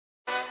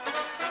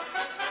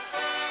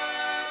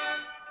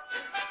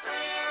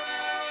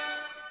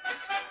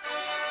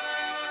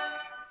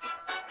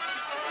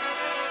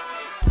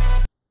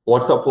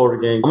What's up,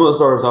 Florida gang? I'm gonna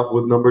start us off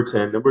with number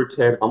 10. Number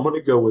 10, I'm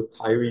gonna go with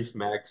Tyrese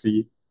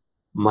Maxey,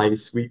 my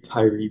sweet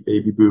Tyree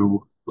baby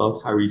boo.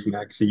 Love Tyrese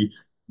Maxey.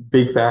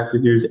 Big factor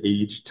here is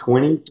age,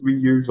 23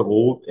 years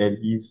old, and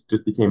he's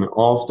just became an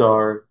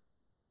all-star.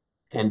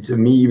 And to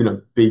me, even a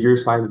bigger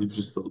sign that he was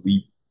just a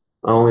leap.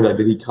 Not only that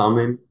did he come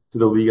in to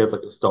the league as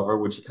like a star,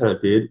 which he kind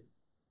of did,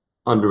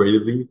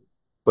 underratedly,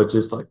 but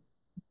just like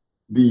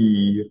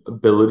the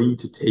ability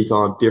to take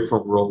on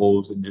different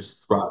roles and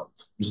just thrive,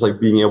 just like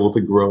being able to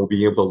grow,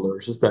 being able to learn,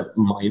 it's just that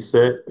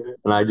mindset.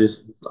 And I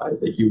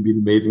think he would be an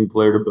amazing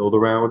player to build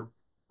around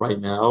right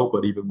now,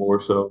 but even more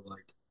so,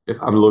 like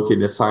if I'm looking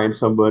to sign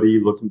somebody,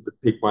 looking to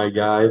pick my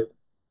guy,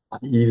 I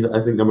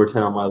think, number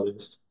 10 on my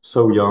list.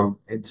 So young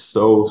and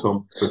so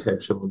much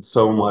potential and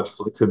so much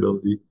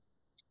flexibility.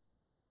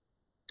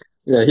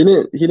 Yeah, he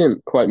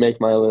didn't quite make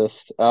my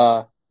list.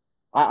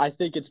 I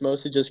think it's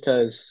mostly just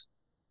because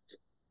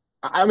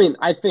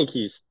I think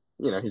he's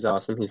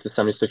awesome. He's the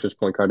 76ers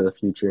point guard of the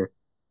future.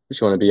 He's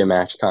going to be a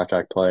max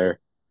contract player.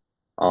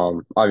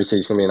 Obviously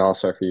he's going to be an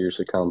all-star for years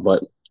to come,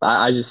 but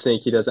I just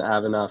think he doesn't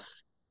have enough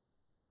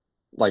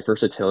like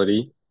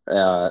versatility,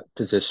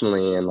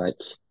 positionally and like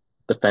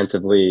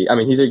defensively. I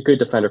mean, he's a good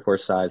defender for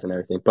his size and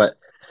everything, but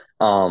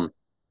um,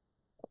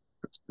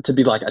 to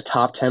be like a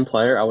top 10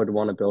 player, I would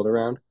want to build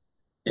around.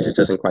 It just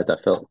doesn't quite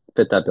that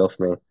fit that bill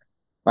for me.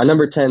 My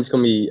number 10 is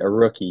going to be a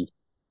rookie.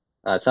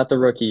 It's not the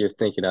rookie you're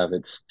thinking of.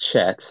 It's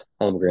Chet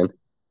Holmgren,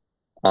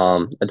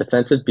 a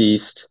defensive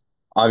beast.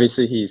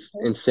 Obviously, he's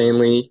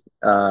insanely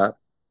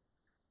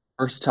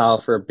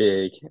versatile for a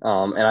big,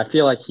 and I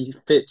feel like he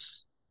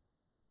fits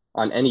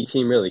on any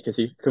team really because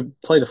he could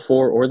play the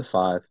four or the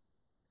five.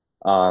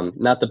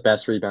 Not the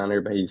best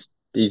rebounder, but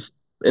he's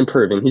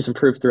improving. He's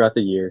improved throughout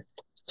the year.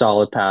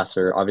 Solid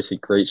passer, obviously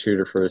great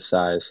shooter for his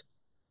size.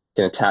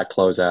 Can attack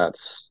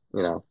closeouts.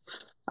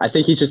 I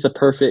think he's just the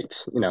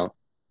perfect,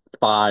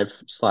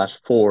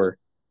 five/four,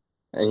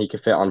 and he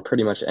could fit on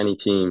pretty much any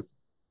team.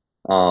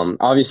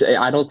 Obviously,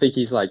 I don't think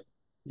he's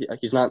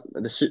not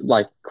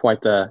like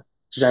quite the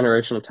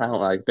generational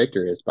talent like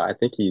Victor is, but I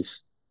think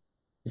he's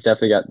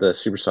definitely got the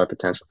superstar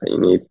potential that you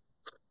need.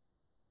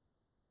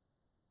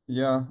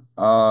 Yeah.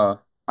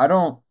 I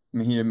don't I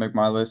mean he didn't make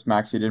my list.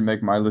 Maxi didn't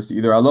make my list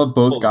either. I love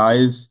both Well,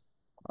 guys.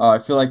 I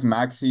feel like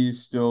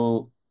Maxi's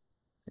still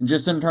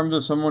just in terms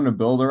of someone to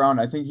build around,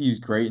 I think he's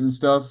great and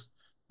stuff.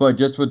 But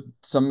just with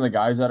some of the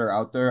guys that are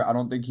out there, I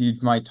don't think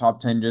he's my top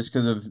 10 just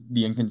because of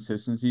the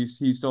inconsistencies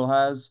he still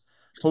has.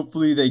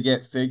 Hopefully they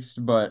get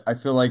fixed, but I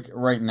feel like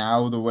right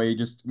now, the way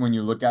just when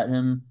you look at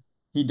him,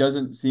 he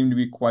doesn't seem to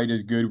be quite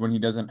as good when he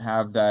doesn't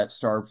have that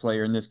star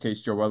player, in this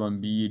case, Joel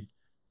Embiid,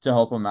 to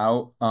help him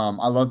out.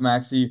 I love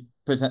Maxi.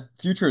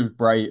 Future is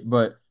bright,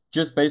 but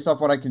just based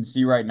off what I can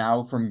see right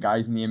now from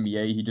guys in the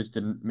NBA, he just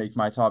didn't make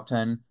my top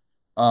 10.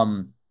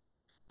 Um,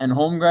 and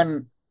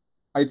Holmgren,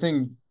 I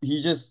think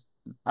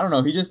I don't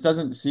know, he just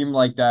doesn't seem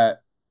like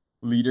that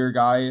leader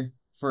guy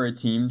for a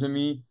team to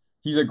me.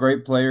 He's a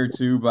great player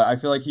too, but I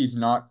feel like he's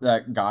not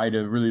that guy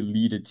to really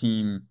lead a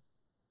team,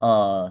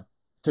 uh,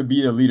 to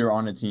be the leader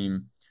on a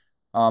team.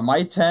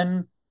 My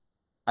 10,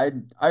 I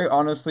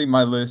honestly,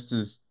 my list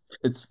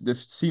it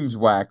seems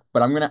whack,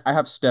 but I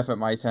have Steph at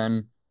my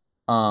 10.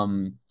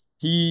 Um,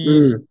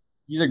 he's Mm.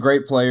 he's a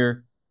great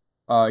player.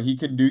 He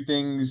can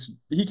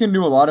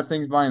do a lot of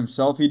things by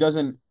himself. He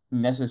doesn't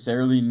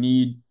necessarily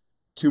need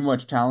too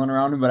much talent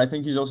around him, but I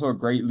think he's also a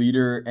great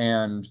leader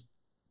and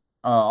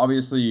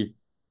obviously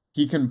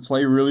he can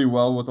play really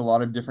well with a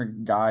lot of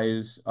different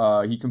guys.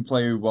 He can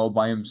play well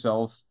by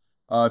himself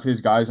if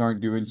his guys aren't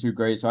doing too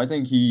great. So I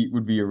think he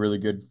would be a really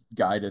good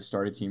guy to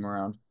start a team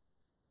around.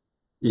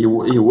 he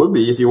would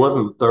be if he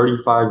wasn't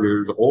 35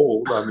 years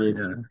old. I mean,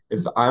 Yeah.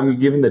 if I'm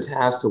given the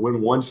task to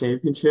win one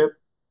championship,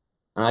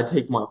 and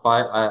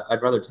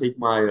I'd rather take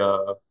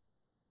my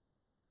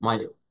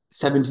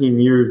 17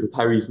 years with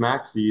Tyrese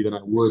Maxey than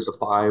I would the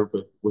five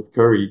with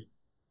Curry.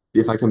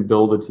 If I can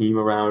build a team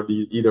around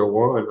either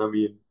one, I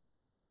mean,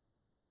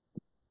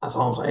 that's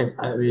all I'm saying.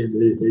 I mean,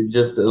 it's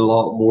just a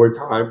lot more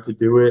time to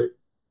do it.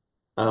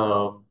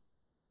 Um,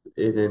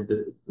 and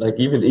like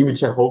even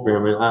Chet Holmgren,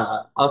 I mean,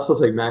 I'll still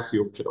take Maxey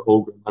over Chet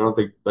Holmgren. I don't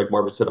think, like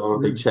Marvin said, Mm.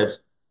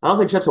 I don't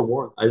think Chet's a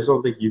one. I just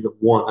don't think he's a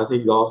one. I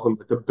think he's awesome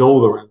to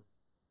build around.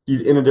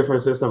 He's in a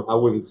different system. I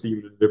wouldn't see him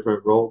in a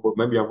different role, but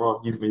maybe I'm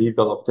wrong. I mean, he's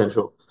got a lot of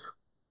potential.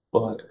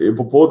 But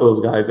for both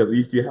those guys, at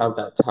least you have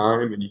that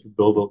time and you can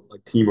build a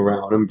like team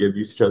around them, give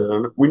use to each other.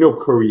 And we know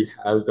Curry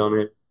has done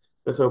it,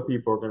 and so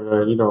people are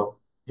gonna,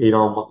 hate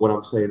on what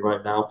I'm saying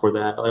right now for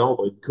that. Like, oh,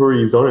 but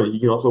Curry's done it. He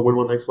can also win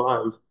one next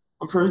five.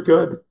 I'm sure he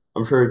could.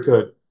 I'm sure he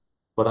could.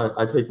 But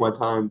I take my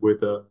time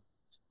with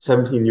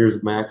 17 years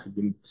of Max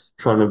and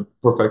trying to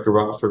perfect a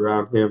roster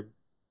around him.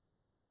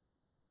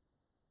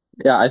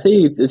 Yeah, I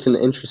think it's an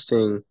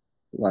interesting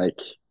like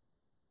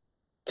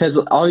because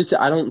obviously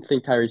I don't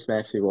think Tyrese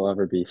Maxey will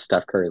ever be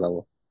Steph Curry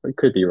level. I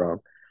could be wrong,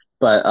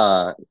 but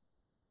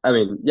I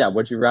mean, yeah.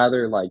 Would you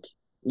rather like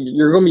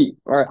you're gonna be,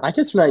 or I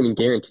guess you're not even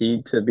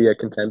guaranteed to be a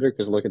contender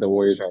because look at the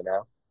Warriors right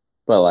now.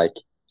 But like,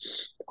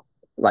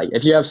 like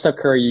if you have Steph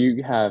Curry,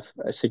 you have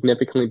a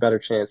significantly better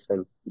chance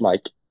than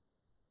like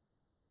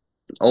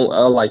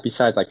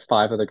besides like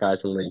five other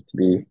guys in the league to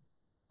be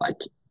like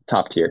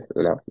top tier,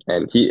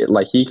 And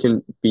he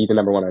can be the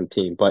number one on the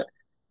team, but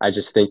I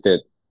just think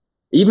that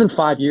even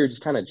 5 years is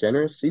kind of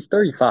generous. He's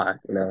 35.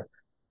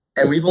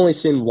 And we've only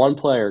seen one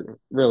player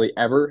really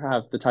ever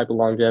have the type of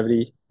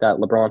longevity that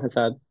LeBron has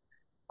had.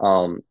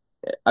 Um,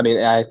 I mean,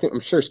 I'm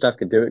sure Steph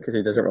could do it because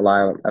he doesn't rely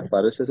on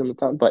athleticism a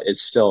ton, but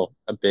it's still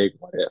a big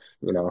what if.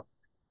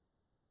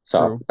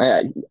 So True.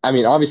 I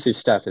mean, obviously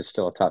Steph is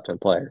still a top 10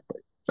 player, but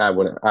I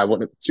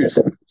wouldn't choose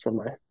him from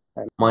my.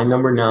 My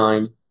number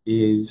nine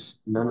is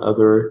none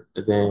other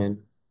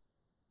than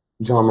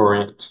John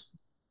Morant.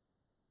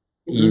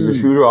 He's a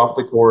Mm, shooter off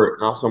the court,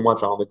 not so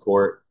much on the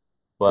court,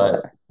 yeah,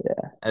 but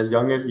yeah. as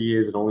young as he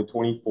is, at only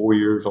 24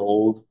 years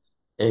old,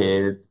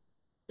 and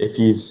if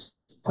he's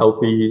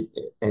healthy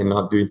and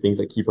not doing things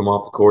that keep him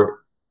off the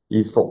court,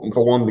 he's for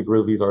one, the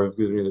Grizzlies are as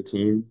good as a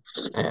team,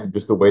 and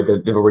just the way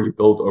that they've already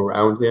built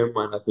around him,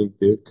 and I think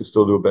they could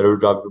still do a better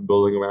job of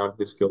building around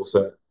his skill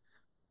set.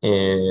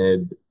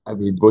 And I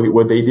mean,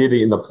 what they did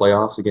in the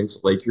playoffs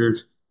against the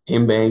Lakers,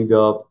 him banged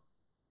up,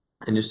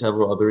 and just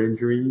several other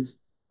injuries,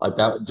 like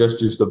that,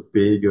 just a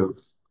big of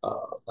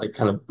like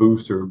kind of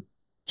boost for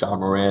John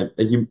Morant.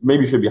 He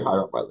maybe should be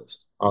higher on my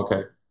list.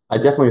 Okay, I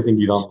definitely think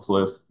he's on this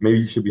list.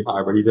 Maybe he should be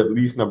higher, but he's at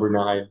least number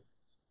nine.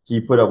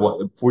 He put up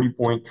what, a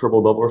 40-point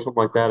triple double or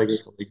something like that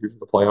against the Lakers in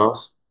the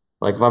playoffs.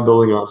 Like if I'm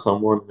building around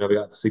someone, I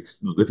got six.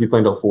 If he's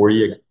playing till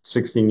 40, I got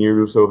 16 years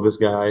or so of this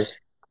guy.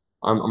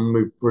 I'm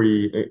gonna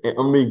be I'm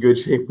gonna be in good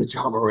shape with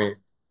John Morant.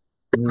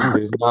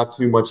 There's not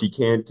too much he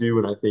can't do,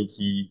 and I think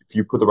if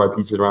you put the right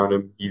pieces around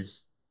him,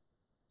 he's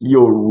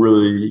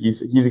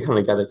the kind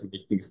of guy that can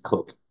make things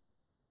click.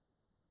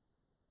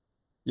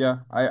 Yeah,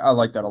 I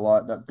like that a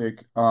lot, that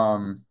pick.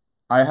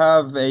 I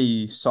have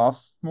a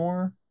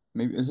sophomore,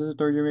 maybe is this a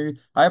third year maybe?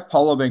 I have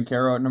Paulo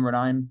Banchero at number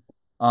nine.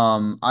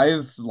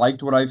 I've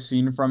liked what I've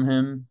seen from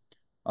him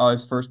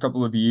his first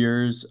couple of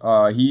years.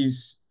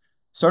 He's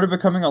started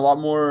becoming a lot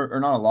more, or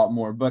not a lot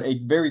more, but a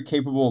very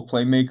capable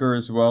playmaker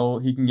as well.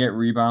 He can get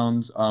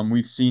rebounds.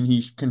 We've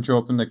seen can show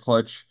up in the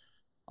clutch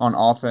on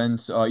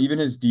offense. Even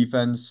his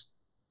defense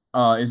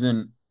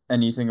isn't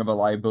anything of a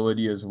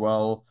liability as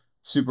well.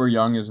 Super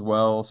young as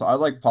well. So I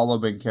like Paulo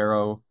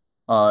Banchero.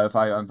 If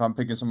I'm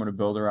picking someone to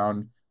build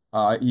around,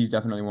 he's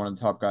definitely one of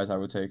the top guys I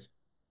would take.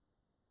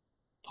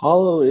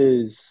 Paulo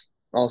is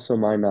also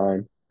my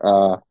nine.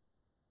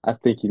 I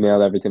think you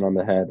nailed everything on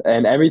the head,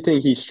 and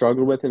everything he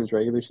struggled with in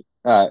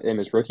in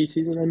his rookie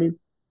season. I mean,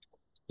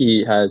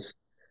 he has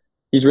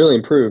he's really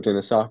improved in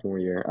his sophomore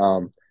year.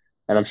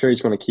 And I'm sure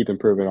he's going to keep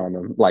improving on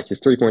them. Like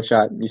his 3-point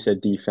shot, you said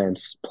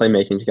defense,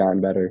 playmaking's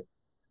gotten better.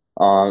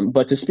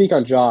 But to speak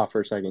on Ja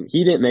for a second,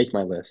 he didn't make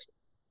my list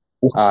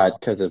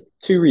because of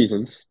two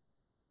reasons.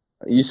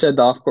 You said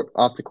the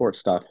off the court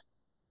stuff.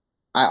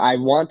 I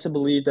want to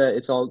believe that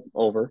it's all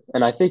over,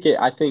 and I think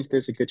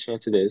there's a good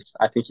chance it is.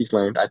 I think he's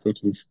learned. I think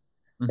he's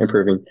Hmm.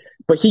 improving.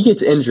 But he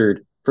gets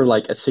injured for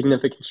like a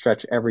significant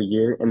stretch every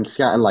year, and it's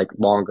gotten like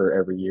longer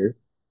every year.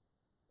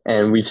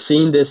 And we've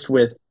seen this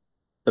with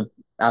the,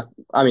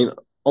 I mean,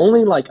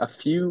 only like a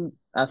few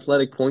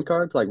athletic point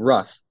guards like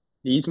Russ.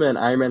 He's been an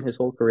Iron Man his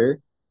whole career,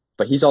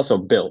 but he's also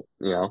built.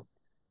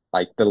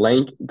 Like what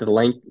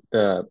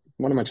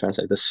am I trying to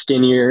say? The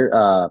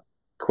skinnier,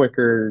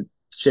 quicker,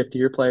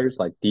 shiftier players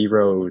like D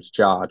Rose,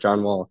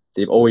 John Wall,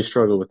 they've always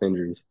struggled with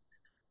injuries.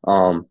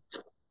 Um,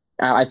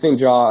 I think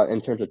Ja,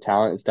 in terms of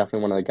talent, is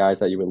definitely one of the guys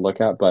that you would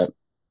look at. But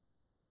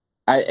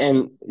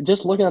and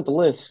just looking at the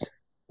list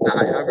that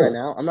I have right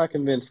now, I'm not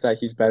convinced that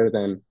he's better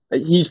than.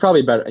 He's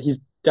probably better. He's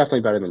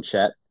definitely better than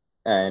Chet,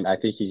 and I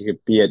think he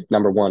could be a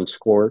number one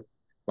scorer,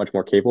 much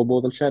more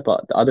capable than Chet.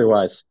 But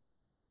otherwise,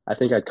 I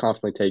think I'd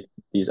confidently take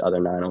these other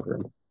nine over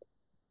him.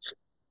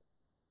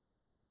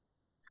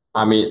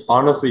 I mean,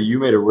 honestly, you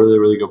made a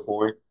really good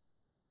point,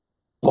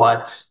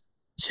 but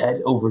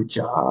Chet over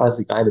Ja as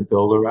a guy to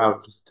build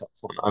around is just a tough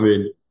one. I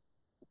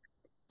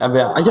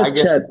I guess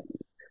guess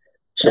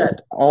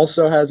Chet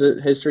also has a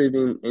history of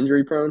being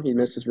injury prone. He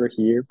missed his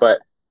rookie year, but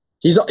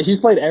he's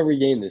played every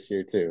game this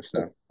year too.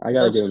 So I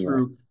gotta That's give him that.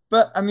 true.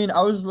 But I mean,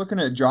 I was looking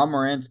at John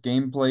Morant's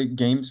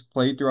games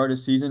played throughout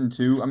his season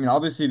too. I mean,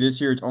 obviously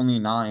this year it's only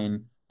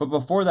nine, but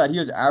before that he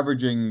was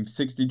averaging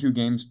 62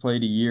 games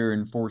played a year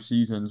in 4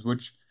 seasons,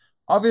 which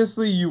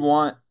obviously you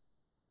want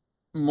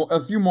mo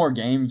a few more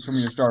games from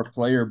your star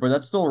player, but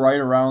that's still right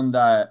around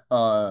that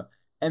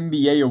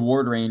NBA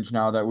award range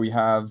now that we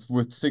have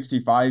with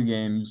 65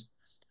 games,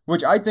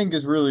 which I think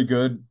is really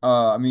good.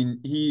 I mean,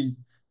 he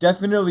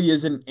definitely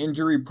is an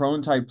injury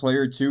prone type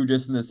player too,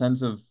 just in the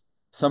sense of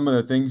some of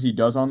the things he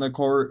does on the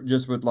court,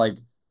 just with like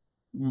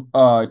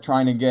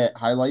trying to get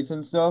highlights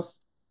and stuff.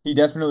 He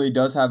definitely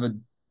does have a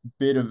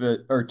bit of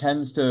it, or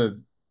tends to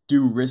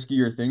do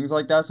riskier things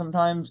like that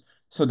sometimes.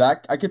 So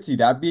that I could see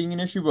that being an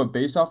issue, but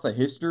based off the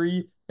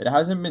history, it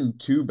hasn't been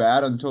too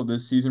bad until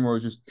this season where it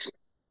was just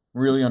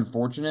really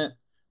unfortunate.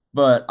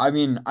 But I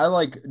mean, I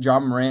like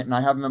John Morant and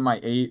I have him at my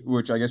eight,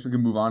 which I guess we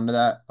can move on to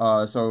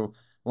that. So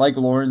like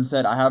Lauren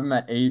said, I have him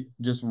at 8,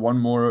 just one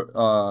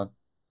more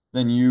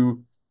than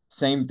you.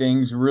 Same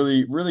things.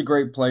 Really, really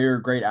great player,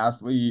 great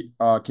athlete.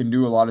 Can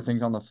do a lot of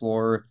things on the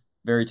floor.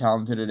 Very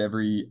talented at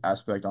every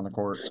aspect on the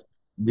court.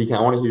 DK,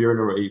 I want to hear your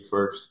number 8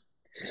 first.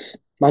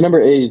 My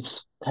number 8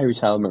 is Tyrese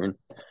Halliburton.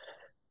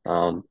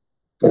 Um,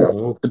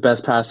 Oh, the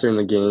best passer in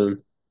the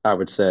game, I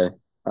would say.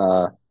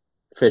 Uh,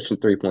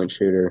 efficient 3-point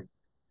shooter.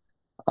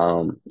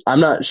 I'm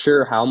not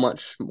sure how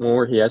much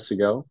more he has to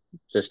go,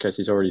 just because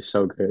he's already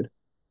so good.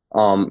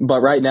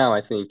 But right now,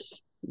 I think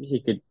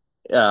he could,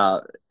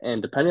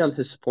 and depending on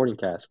his supporting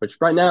cast, which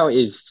right now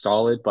is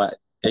solid, but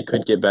it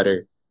could get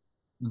better.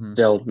 Hmm.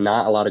 Still,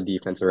 not a lot of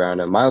defense around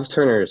him. Miles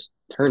Turner's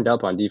turned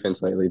up on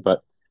defense lately,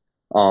 but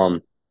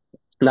um,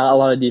 not a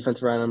lot of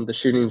defense around him. The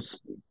shooting's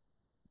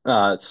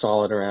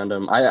solid around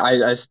him.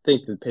 I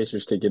think the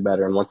Pacers could get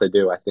better, and once they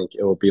do, I think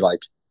it will be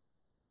like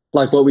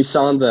what we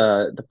saw in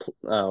the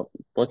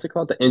what's it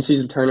called, the in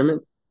season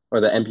tournament or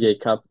the NBA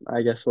Cup,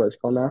 I guess what it's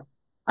called now.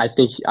 I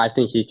think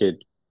he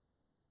could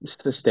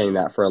sustain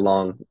that for a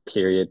long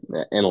period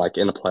and like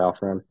in a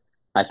playoff run.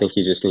 I think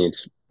he just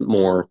needs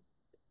more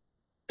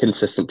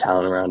consistent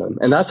talent around him,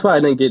 and that's why I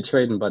didn't get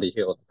trading Buddy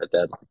Hield at the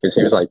deadline because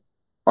he was like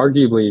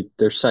arguably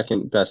their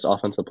second best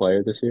offensive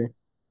player this year,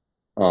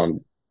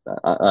 um,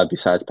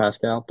 besides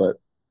Pascal. But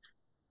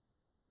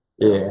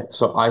yeah.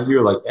 So I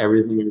hear like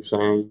everything you're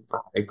saying. I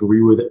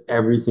agree with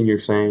everything you're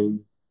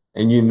saying.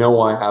 And you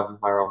know I have him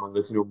higher on my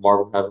list. You know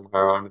Marvin has him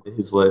higher on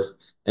his list.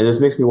 And this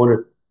makes me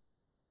wonder,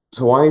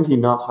 so why is he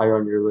not higher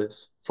on your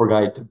list for a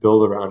guy to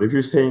build around? If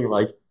you're saying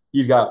like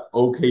he's got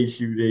okay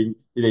shooting,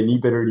 they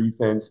need better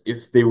defense.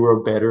 If they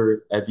were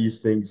better at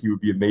these things, he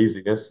would be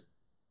amazing.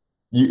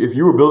 If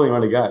you were building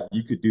on a guy,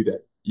 you could do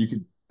that. You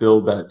could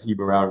build that team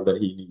around him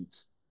that he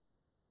needs.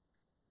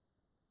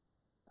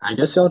 I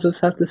guess y'all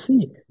just have to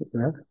see. You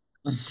know?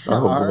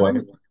 Oh All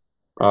boy.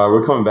 right.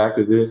 We're coming back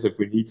to this if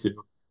we need to.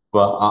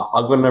 But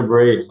I'll go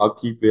number 8. I'll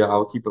keep it.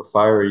 I'll keep it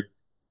fiery.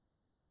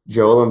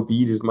 Joel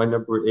Embiid is my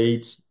number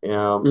 8.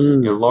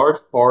 Mm. In large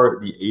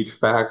part, the age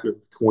factor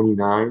of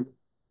 29.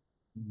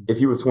 If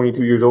he was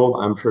 22 years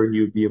old, I'm sure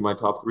he would be in my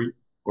top 3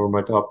 or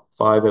my top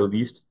 5 at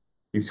least.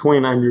 He's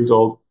 29 years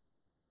old.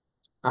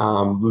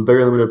 With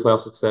very limited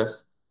playoff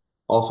success.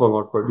 Also in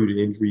large part due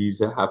to injuries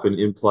that happen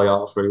in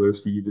playoffs, regular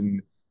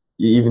season.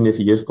 Even if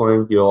he is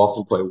playing, he'll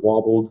often play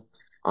wobbled.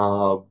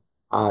 Um,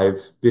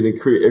 I've been a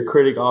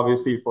critic,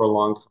 obviously, for a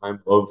long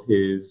time of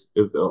his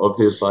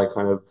like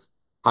kind of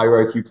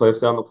higher IQ play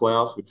style in the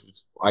playoffs, which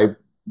is I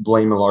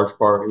blame in large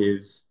part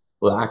his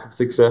lack of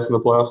success in the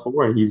playoffs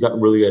for, and he's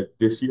gotten really good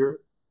this year,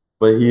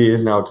 but he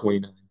is now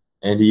 29,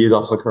 and he is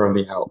also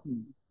currently out.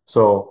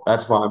 So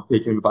that's why I'm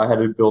picking. If I had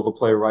to build a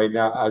player right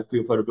now, I'd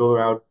pick a player to build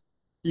around.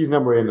 He's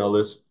number 8 in the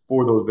list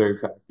for those very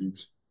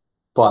factors.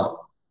 But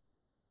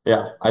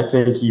yeah, I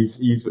think he's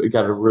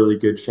got a really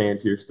good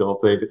chance here still.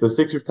 If the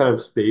Sixers kind of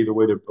stay the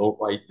way they're built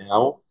right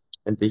now,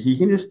 and he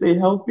can just stay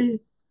healthy,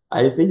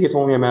 I think it's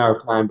only a matter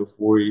of time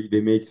before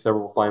they make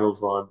several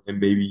finals run and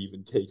maybe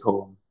even take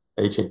home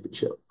a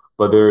championship.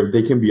 But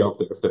they can be up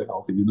there if they're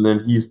healthy. And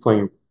then he's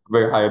playing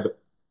very high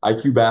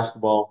IQ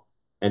basketball,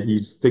 and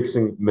he's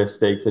fixing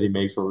mistakes that he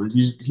makes. Or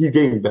he's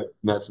getting better,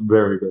 and that's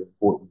very very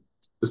important,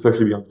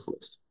 especially beyond this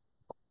list.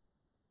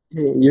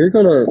 You're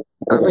gonna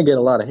I'm gonna get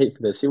a lot of hate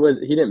for this. He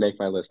didn't make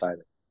my list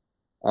either.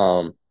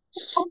 Um,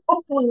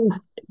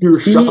 You're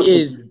he shocking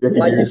me is today,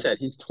 like you dude. said,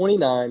 he's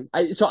 29.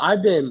 So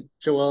I've been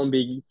Joel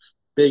Embiid's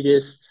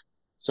biggest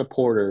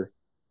supporter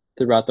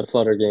throughout the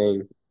Flutter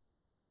Gang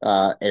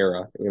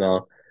era.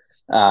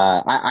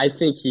 I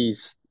think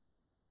he's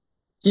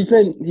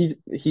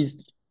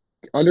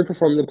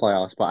underperformed in the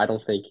playoffs, but I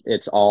don't think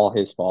it's all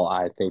his fault.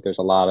 I think there's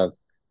a lot of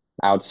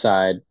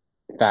outside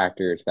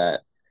factors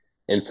that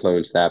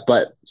influence that.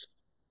 But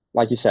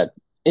like you said,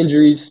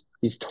 injuries.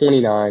 He's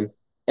 29,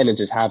 and it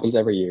just happens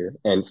every year.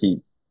 And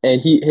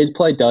his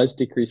play does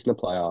decrease in the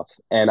playoffs.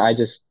 And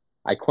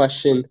I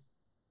question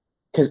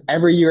because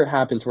every year it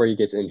happens where he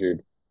gets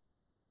injured.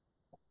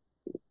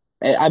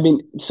 And, I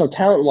mean, so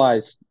talent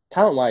wise,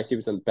 he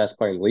was the best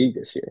player in the league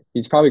this year.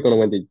 He's probably going to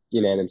win the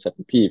unanimous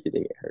MVP if he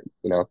didn't get hurt.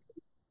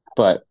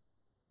 But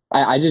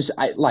I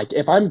like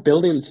if I'm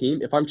building a team,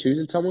 if I'm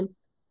choosing someone,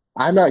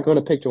 I'm not going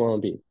to pick Joel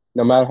Embiid,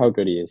 no matter how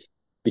good he is,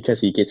 because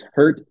he gets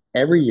hurt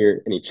every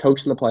year and he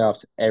chokes in the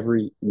playoffs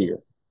every year.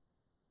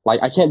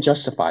 Like I can't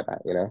justify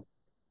that.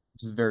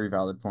 It's very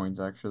valid points,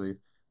 actually.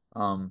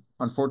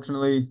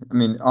 Unfortunately, I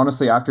mean,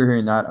 honestly, after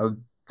hearing that, I was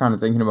kind of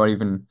thinking about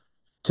even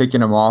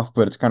taking him off,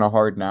 but it's kind of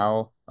hard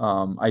now.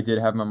 I did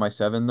have him at my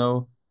 7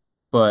 though,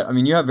 but I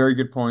mean, you have very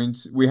good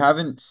points. We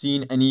haven't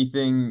seen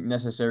anything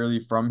necessarily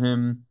from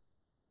him,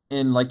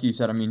 and like you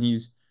said, I mean,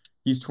 he's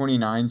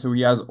 29, so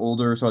he has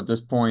older. So at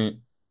this point,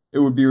 it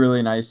would be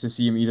really nice to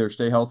see him either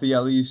stay healthy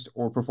at least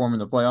or perform in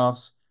the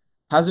playoffs.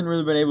 Hasn't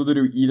really been able to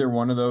do either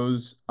one of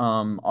those.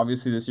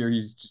 Obviously this year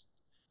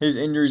his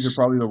injuries are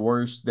probably the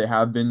worst they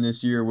have been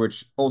this year,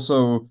 which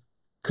also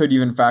could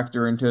even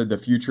factor into the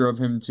future of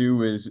him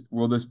too. Is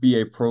will this be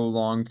a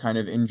prolonged kind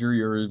of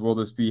injury, or will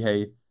this be,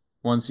 hey,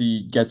 once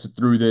he gets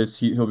through this,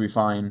 he'll be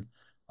fine?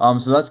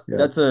 So Yeah.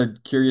 that's a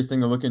curious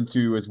thing to look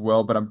into as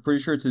well, but I'm pretty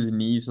sure it's his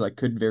knee, so that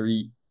could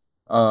very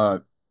uh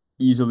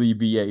easily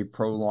be a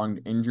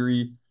prolonged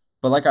injury.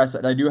 But like I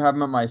said, I do have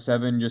him at my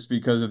 7 just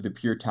because of the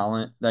pure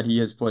talent that he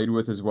has played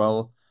with as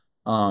well.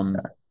 Um,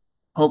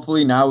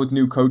 Hopefully now with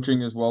new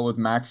coaching as well with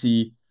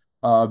Maxi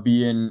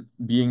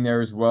being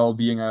there as well,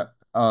 being a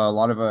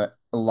lot of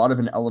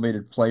an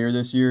elevated player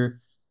this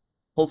year.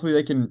 Hopefully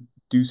they can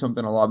do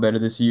something a lot better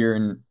this year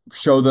and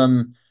show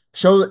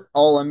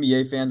all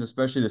NBA fans,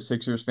 especially the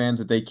Sixers fans,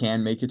 that they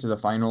can make it to the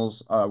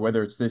finals,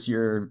 whether it's this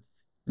year or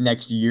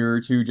next year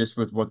or two, just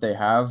with what they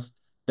have.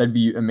 That'd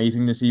be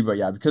amazing to see. But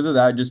yeah, because of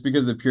that, just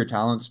because of the pure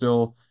talent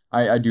still,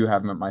 I do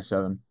have him at my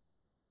 7.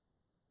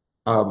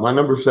 My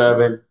number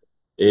 7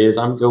 is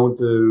I'm going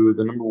to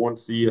the number 1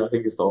 seed. I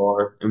think it's the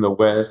R in the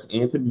West.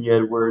 Anthony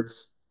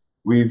Edwards.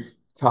 We've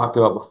talked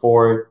about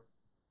before,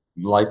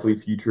 likely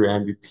future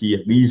MVP,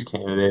 at least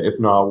candidate, if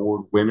not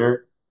award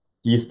winner.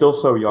 He's still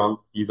so young.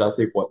 He's, I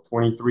think, what,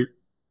 23?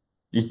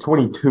 He's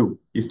 22.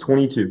 He's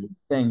 22.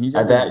 Dang, he's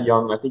At only that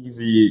young, I think he's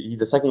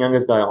the second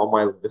youngest guy on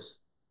my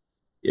list.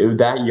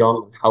 That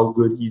young, how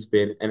good he's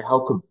been and how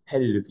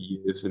competitive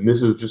he is. And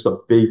this is just a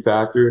big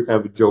factor, kind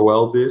of a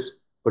Joel diss,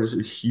 but it's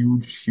a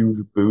huge, huge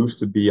boost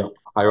to be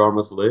higher on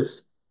this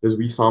list as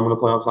we saw him in the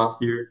playoffs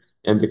last year.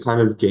 And the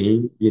kind of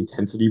game, the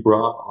intensity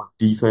brought on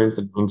defense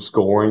and on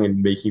scoring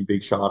and making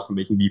big shots and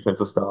making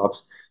defensive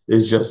stops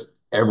is just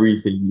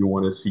everything you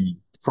want to see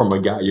from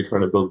a guy you're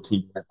trying to build a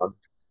team around.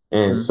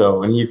 And Mhm.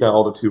 so, and he's got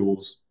all the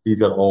tools. He's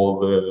got the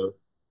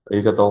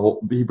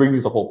whole, he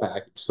brings the whole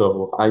package.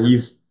 So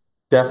he's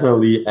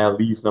definitely at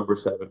least number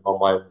 7 on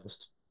my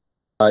list.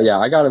 Yeah,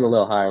 I got him a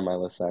little higher on my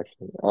list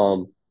actually.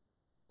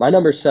 My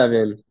number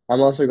 7,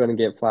 I'm also going to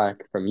get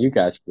flack from you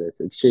guys for this.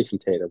 It's Jayson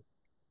Tatum.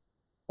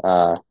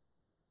 Uh,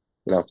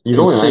 He's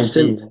only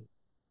consistent. 19.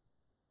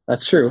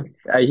 That's true.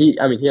 I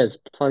mean, he has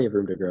plenty of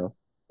room to grow.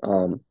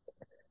 Um,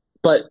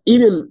 but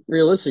even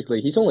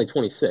realistically, he's only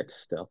 26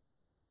 still.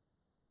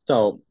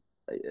 So,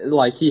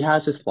 like, he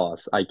has his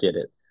flaws. I get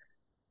it.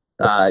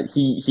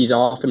 He's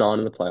off and on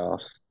in the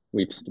playoffs.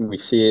 We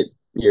see it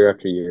year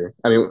after year.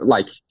 I mean,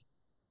 like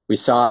we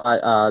saw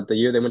the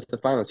year they went to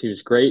the finals, he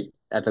was great,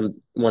 and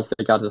then once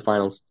they got to the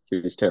finals, he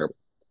was terrible.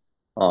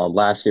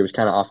 Last year was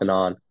kind of off and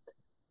on.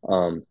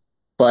 Um,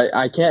 but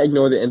I can't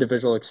ignore the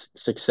individual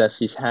success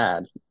he's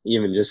had,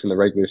 even just in the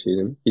regular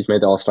season. He's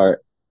made the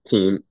All-Star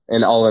team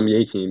and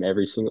All-NBA team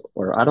every single,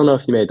 or I don't know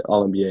if he made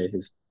All-NBA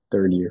his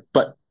third year,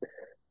 but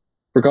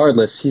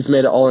regardless, he's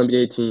made an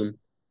All-NBA team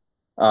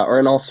or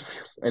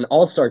an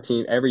All-Star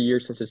team every year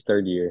since his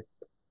third year.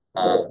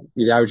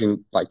 He's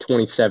averaging like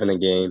 27 a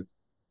game,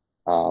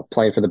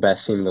 playing for the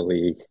best team in the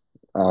league.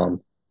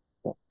 Um,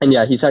 and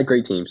yeah, he's had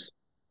great teams,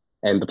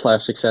 and the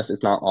playoff success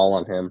is not all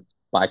on him.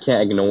 But I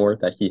can't ignore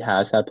that he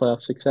has had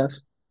playoff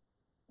success.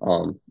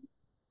 Um,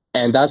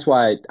 and that's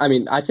why I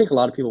mean I think a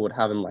lot of people would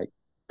have him like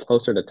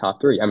closer to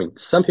top three. I mean,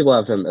 some people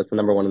have him as the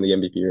number one in the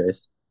MVP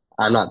race.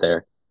 I'm not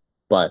there,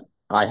 but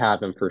I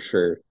have him for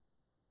sure,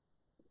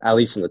 at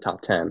least in the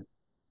top 10.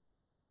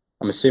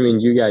 I'm assuming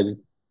you guys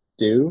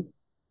do,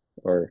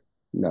 or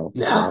no,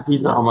 Nah, not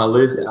he's not yet. on my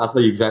list, and I'll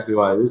tell you exactly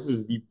why. This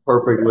is the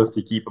perfect Yeah. list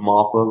to keep him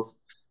off of.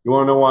 You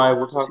want to know why?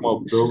 We're talking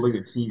about Jeez. building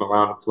a team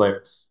around a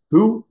player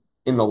who,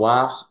 in the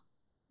last,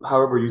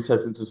 however you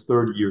said, since his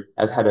third year,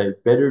 has had a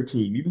better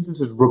team, even since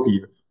his rookie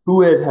year,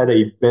 who had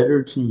a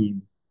better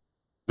team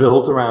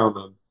built around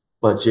him,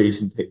 but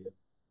Jayson Tatum.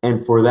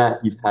 And for that,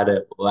 he's had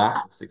a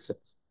lack of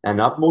success. And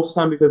not most of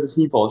the time because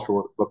the team falls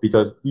short, but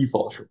because he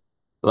falls short.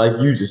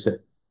 Like you just said.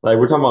 Like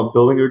we're talking about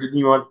building a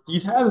team around,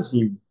 he's had a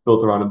team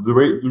built around him. The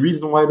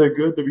reason why they're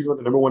good, the reason why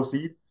they're number 1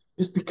 seed,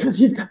 is because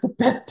he's got the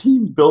best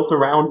team built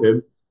around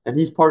him. And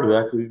he's part of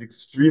that because he's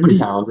But extremely he,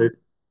 talented.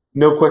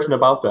 No question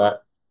about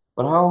that.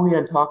 But how are we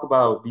going to talk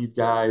about these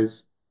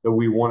guys that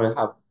we want to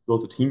have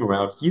built a team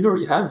around? He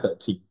already has that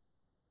team.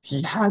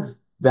 He has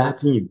that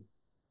team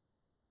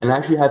and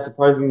actually had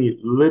surprisingly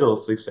little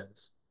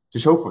success to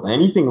show for that.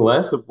 Anything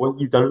less of what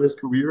he's done in his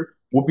career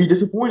would be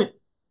disappointing.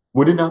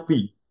 Would it not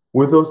be?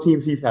 With those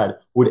teams he's had,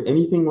 would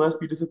anything less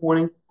be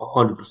disappointing?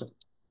 100%.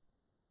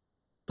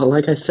 but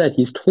like I said,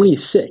 he's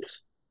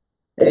 26,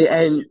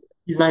 and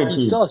He's he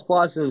 19. still has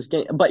flaws in his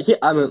game. But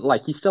I mean,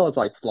 like he still has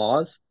like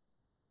flaws,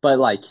 but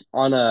like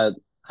on a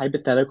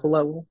hypothetical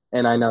level,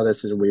 and I know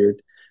this is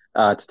weird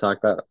to talk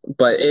about,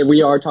 but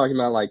we are talking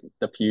about like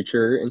the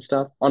future and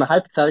stuff. On a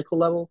hypothetical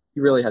level,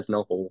 he really has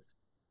no holes.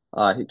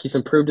 He's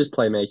improved his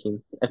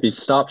playmaking. If he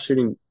stopped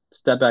shooting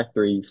step back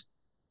threes,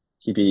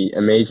 he'd be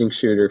amazing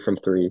shooter from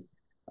three.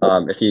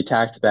 If he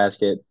attacked the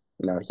basket,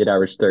 he'd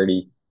average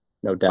 30,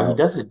 no But he doubt.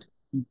 doesn't.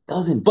 He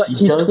doesn't. But He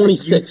he's doesn't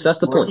use 26. his That's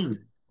the point. brain.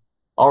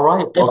 All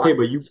right. If I, Okay,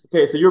 but you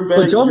okay, so you're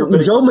but betting Joe on that.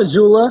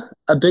 Mazzulla,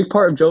 a big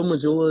part of Joe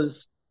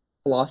Mazzulla's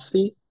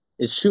philosophy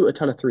is shoot a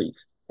ton of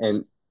threes,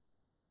 and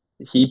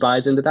he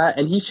buys into that.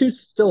 And he shoots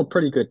still a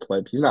pretty good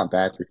clip. He's not a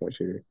bad 3-point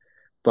shooter,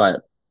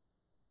 but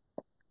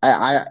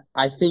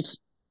I think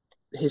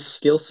his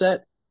skill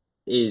set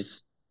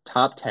is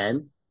top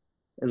 10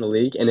 in the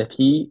league, and if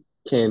he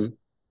can,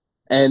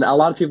 and a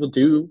lot of people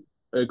do.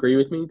 agree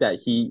with me that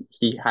he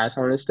has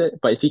harnessed it,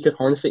 but if he could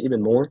harness it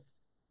even more,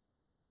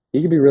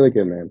 he could be really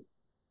good, man.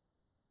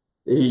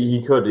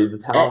 He could. The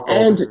talent's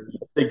all And there.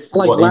 Six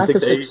like what? He's lack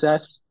of 6'8".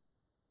 success.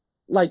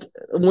 Like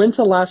when's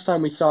the last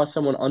time we saw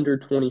someone under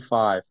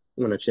 25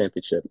 win a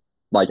championship,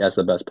 like as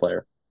the best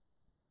player?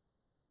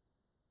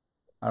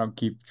 I don't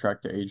keep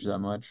track to age that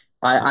much.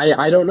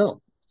 I don't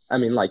know. I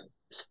mean, like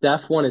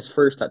Steph won his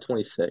first at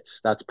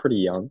 26. That's pretty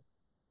young.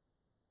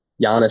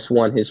 Giannis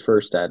won his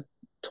first at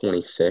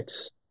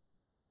 26.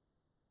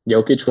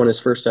 Jokic won his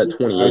first at Two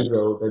guys 28.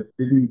 though that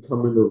didn't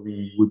come in the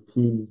league with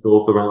teams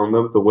built around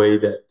them the way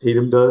that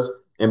Tatum does,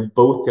 and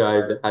both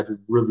guys that had to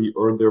really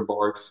earn their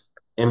marks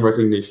and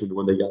recognition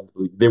when they got to the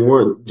league. They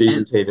weren't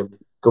Jayson And Tatum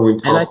going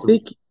and I top three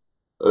think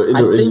in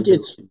I the in think his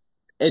it's generation.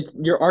 it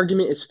your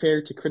argument is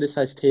fair to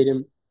criticize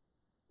Tatum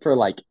for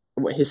like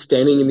his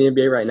standing in the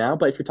NBA right now,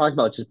 but if you're talking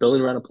about just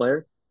building around a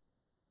player,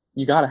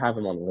 you got to have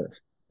him on the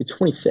list. He's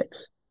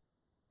 26.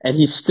 And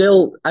he's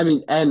still, I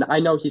mean, and I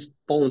know he's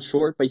fallen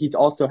short, but he's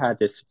also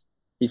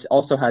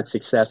had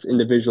success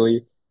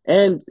individually.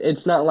 And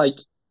it's not like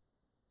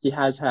he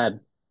has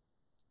had,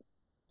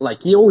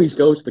 like, he always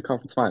goes to the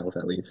conference finals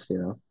at least, you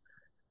know.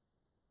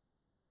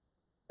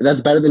 And that's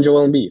better than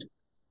Joel Embiid.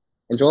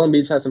 And Joel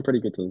Embiid's had some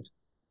pretty good teams.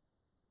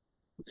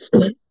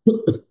 I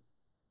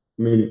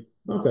mean,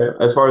 okay.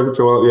 As far as the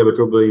Joel, yeah, but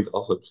Joel Embiid's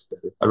also just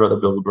better. I'd rather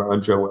build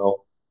around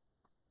Joel.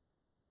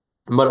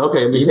 But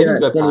okay, I mean, Even Tatum's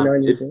at got time.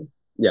 29 years It's old.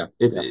 Yeah,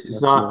 it's yeah,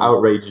 it's that's not another.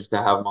 outrageous to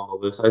have him on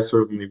the list. I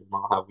certainly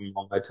will not have him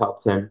on my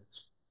top 10.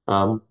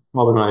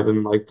 Probably not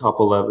even like top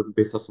 11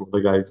 based on some of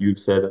the guys you've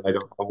said that I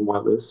don't have on my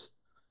list.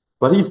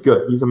 But he's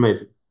good. He's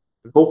amazing.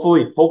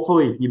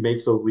 Hopefully he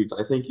makes those leaps.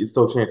 I think it's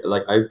still chance.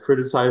 Like I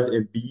criticized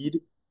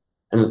Embiid,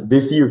 and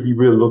this year he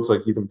really looks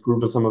like he's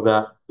improved on some of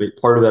that. But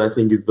part of that I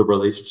think is the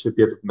relationship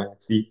he has with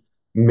Maxey.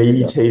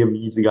 Maybe Yeah. Tatum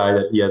needs a guy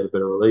that he has a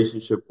better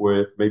relationship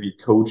with. Maybe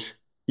a coach.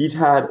 He's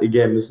had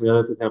again. This is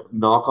another thing kind of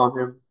knock on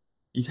him.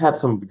 He's had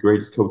some of the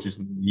greatest coaches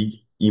in the league.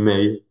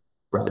 Ime,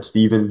 Brad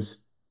Stevens,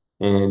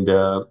 and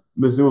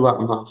Missoula.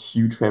 I'm not a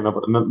huge fan of.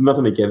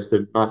 Nothing against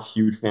him. Not a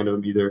huge fan of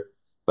him either.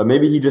 But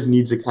maybe he just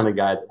needs a kind of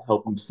guy to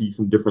help him see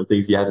some different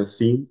things he hasn't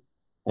seen.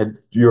 And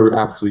you're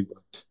absolutely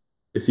right.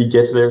 If he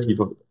gets there, he's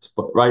one of the best.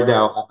 But right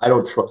now, I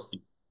don't trust you.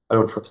 I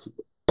don't trust you.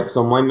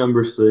 So my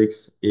number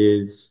six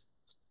is,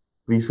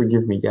 please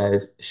forgive me,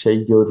 guys,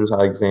 Shea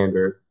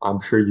Gilgeous-Alexander.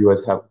 I'm sure you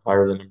guys have him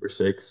higher than number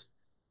six.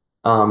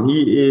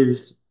 He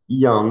is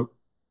young,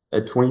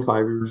 at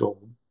 25 years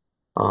old.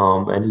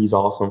 And he's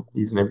awesome.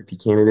 He's an MVP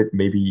candidate.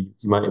 Maybe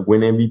he might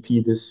win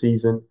MVP this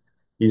season.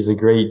 He's a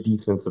great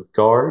defensive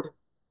guard.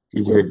 He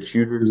He's a will. good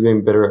shooter. He's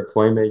getting better at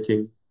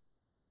playmaking.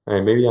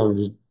 And maybe I'm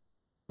just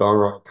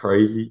downright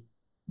crazy.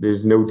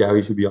 There's no doubt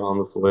he should be on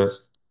this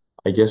list.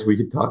 I guess we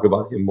could talk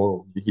about him more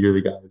when you hear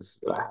the guys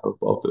that I have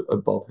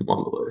above him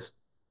on the list.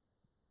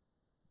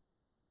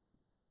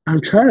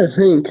 I'm trying to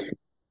think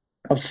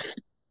of,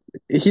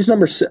 he's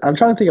number six. I'm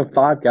trying to think of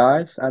five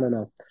guys. I don't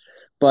know.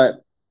 But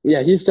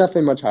yeah, he's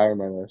definitely much higher on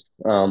my list.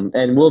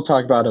 And we'll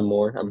talk about him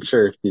more. I'm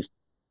sure he's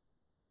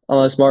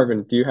unless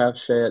Marvin, do you have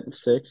Shea at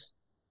six?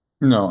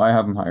 No, I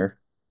have him higher.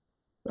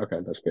 Okay,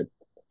 that's good.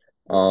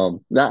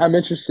 Now I'm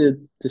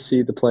interested to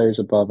see the players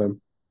above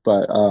him,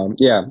 but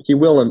yeah, he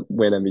will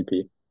win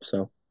MVP,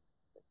 so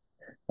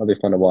that'll be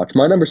fun to watch.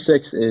 My number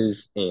six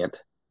is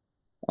Ant.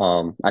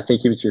 I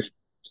think he was your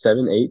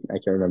seven, eight. I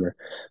can't remember,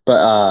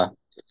 but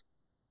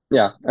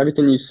yeah,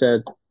 everything you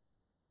said.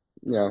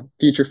 You know,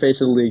 future face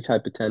of the league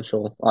type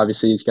potential.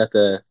 Obviously, he's got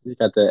the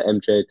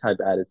MJ type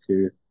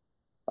attitude.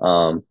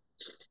 Um,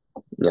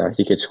 you know,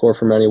 he could score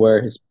from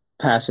anywhere. His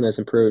passing has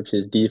improved.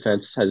 His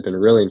defense has been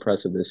really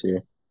impressive this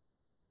year.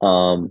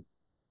 Um,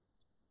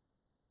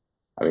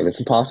 I mean, it's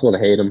impossible to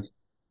hate him.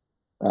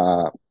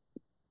 Uh,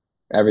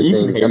 You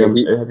can everything. I hate mean,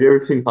 him. Have you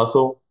ever seen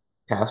Hustle?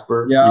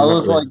 Casper? Yeah, I He's not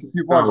was really, like, he's if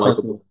you've kind of watched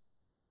Hustle, likable.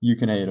 you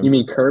can hate you him.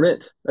 mean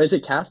Kermit? Is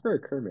it Casper or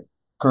Kermit?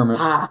 Kermit.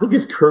 I think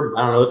it's Kermit.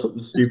 I don't know,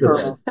 something It's stupid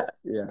like Kermit. that.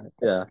 Yeah,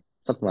 yeah,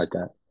 something like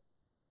that.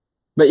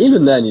 But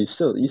even then, you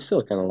still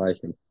kind of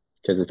like him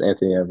because it's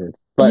Anthony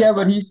Edwards. But Yeah,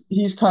 but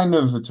he's kind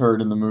of a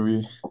turd in the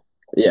movie.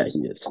 yeah, he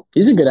is.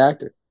 He's a good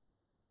actor.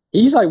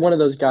 He's like one of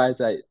those guys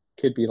that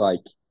could be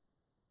like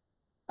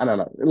I don't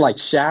know, like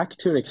Shaq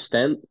to an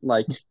extent,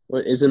 like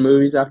what is in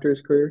movies after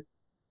his career.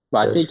 But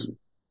I That's think true.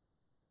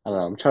 I don't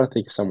know. I'm trying to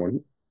think of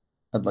someone.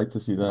 I'd like to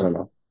see I that. don't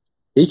know.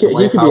 He could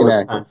he Dwight could be an Howard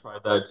actor. kind of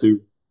tried that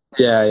too.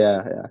 Yeah,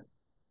 yeah, yeah.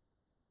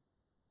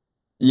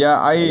 Yeah,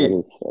 Oh, that I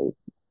is so.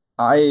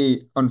 I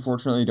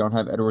unfortunately don't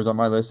have Edwards on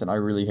my list, and I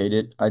really hate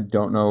it. I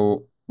don't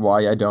know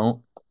why I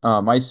don't.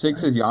 My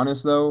six is That's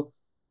Giannis though.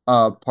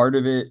 Part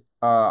of it,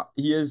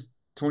 he is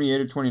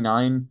 28 or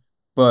 29,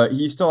 but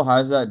he still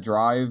has that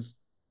drive.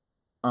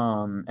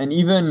 And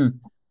even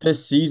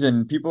this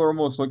season, people are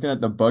almost looking at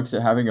the Bucks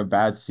at having a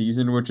bad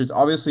season, which is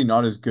obviously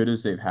not as good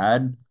as they've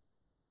had,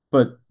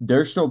 but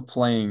they're still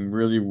playing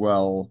really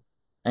well.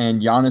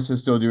 And Giannis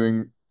is still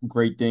doing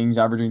great things,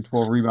 averaging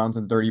 12 rebounds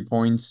and 30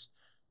 points.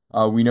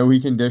 We know he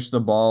can dish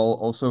the ball,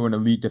 also an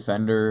elite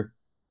defender.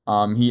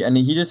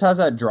 He just has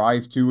that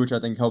drive too, which I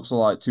think helps a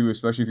lot too,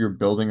 especially if you're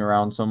building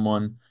around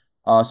someone.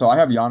 So I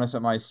have Giannis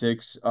at my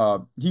six.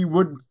 He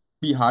would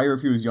be higher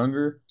if he was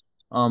younger.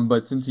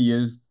 But since he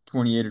is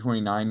 28 or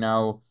 29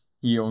 now,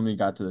 he only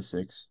got to the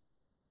six.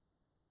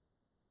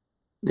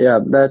 Yeah,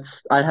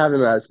 that's I have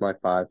him as my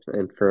five,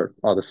 and for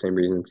all the same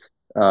reasons.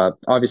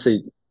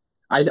 Obviously,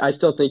 I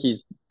still think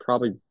he's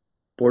probably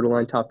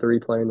borderline top three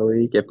player in the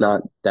league, if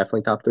not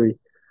definitely top three.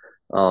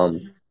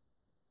 Um,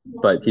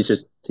 but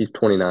he's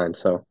 29,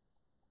 so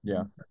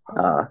Yeah.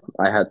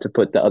 I had to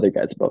put the other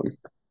guys above him.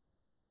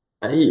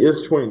 He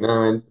is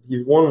 29.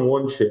 He's won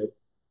one chip.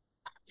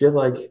 I feel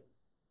like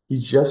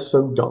he's just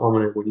so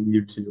dominant when he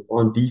needed to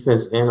on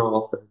defense and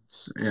on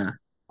offense. Yeah.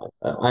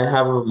 I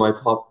have him in my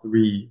top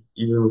three,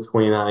 even with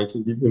 29,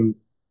 because even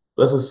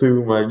let's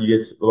assume you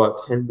get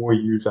about 10 more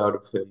years out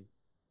of him.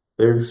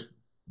 There's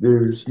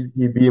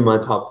he'd be in my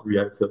top three,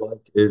 I feel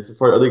like. As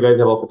far as other guys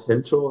have all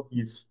potential,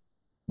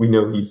 we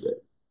know he's there.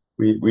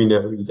 We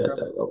know he's at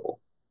that level.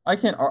 I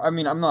can't. I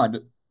mean, I'm not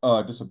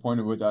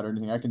disappointed with that or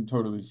anything. I can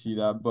totally see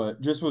that,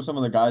 but just with some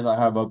of the guys I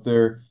have up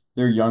there,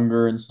 they're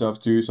younger and stuff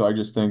too. So I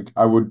just think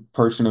I would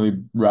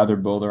personally rather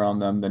build around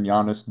them than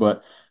Giannis.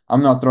 But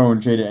I'm not throwing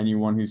shade at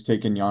anyone who's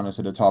taken Giannis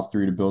at a top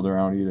three to build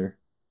around either.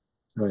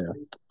 Oh yeah.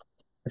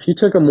 If you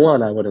took him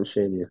one, I wouldn't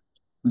shame you.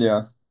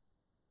 Yeah.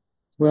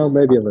 Well,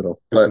 maybe a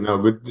little, Good to but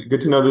know.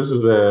 Good to know this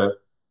is a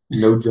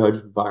no judge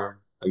environment.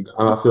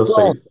 I feel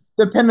Well, safe.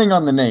 depending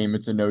on the name,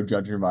 it's a no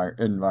judge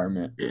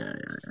environment. yeah,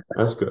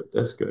 That's good.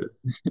 That's good.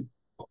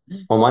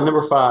 On my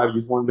number five, you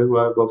just want to know who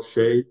I have above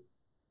Shea?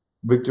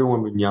 Victor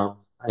Wembanyama.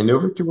 I know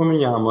Victor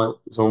Wembanyama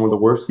is on one of the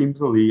worst teams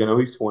in the league. I know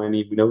he's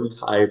 20. We know he's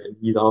hyped, and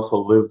he's also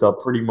lived up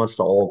pretty much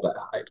to all of that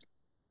hype.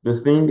 The yeah.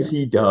 things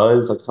he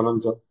does, like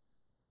sometimes,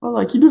 well,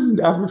 like he doesn't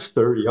average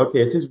 30.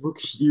 Okay, it's his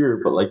rookie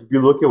year, but like if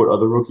you look at what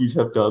other rookies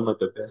have done, like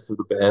the best of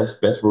the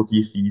best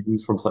rookie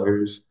seasons from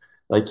players,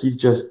 like he's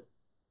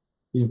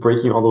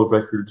breaking all those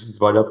records. He's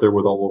right up there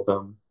with all of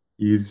them.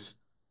 He's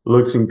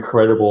looks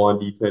incredible on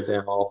defense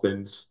and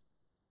offense.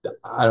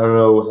 I don't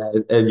know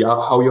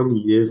how young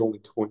he is, only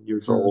 20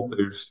 years old.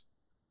 Mhm.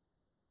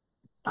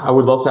 I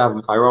would love to have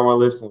him higher on my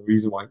list, and the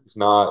reason why he's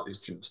not is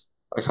just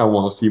I kind of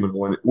want to see him in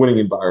a winning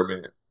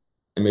environment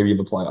and maybe in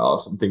the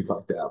playoffs and things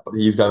like that. But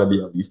he's got to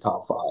be at least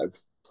top five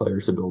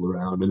players to build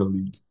around in the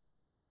league.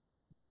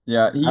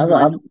 Yeah,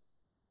 I'm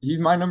he's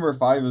my number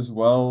five as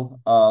well.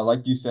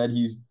 Like you said,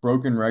 he's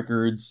broken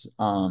records.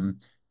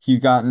 He's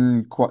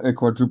gotten a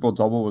quadruple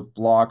double with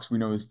blocks. We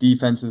know his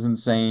defense is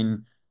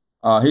insane.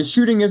 His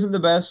shooting isn't the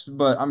best,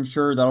 but I'm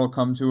sure that'll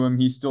come to him.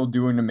 He's still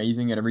doing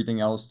amazing at everything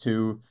else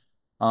too.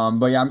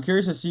 But yeah, I'm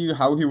curious to see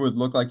how he would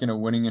look like in a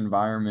winning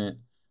environment.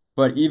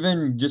 But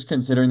even just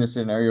considering the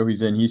scenario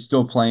he's in, he's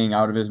still playing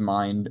out of his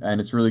mind, and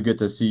it's really good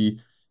to see.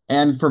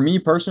 And for me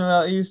personally,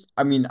 at least,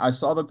 I mean, I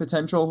saw the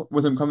potential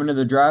with him coming to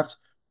the draft,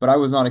 but I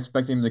was not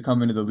expecting him to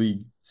come into the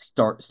league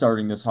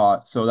starting this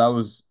hot. So that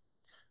was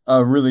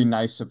a really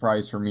nice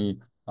surprise for me.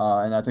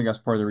 And I think that's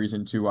part of the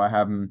reason too I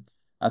have him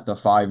at the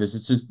five is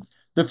it's just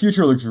the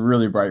future looks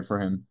really bright for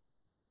him.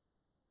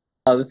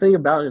 The thing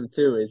about him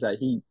too is that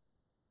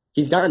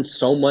he's gotten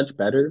so much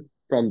better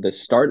from the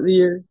start of the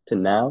year to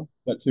now,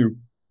 That too.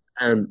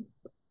 and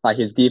like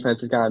his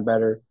defense has gotten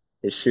better,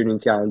 his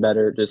shooting's gotten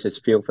better, just his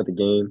feel for the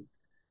game,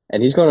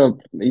 and he's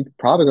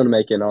probably gonna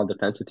make an all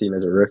defensive team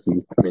as a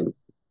rookie. I mean,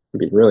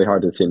 it'd be really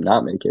hard to see him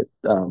not make it.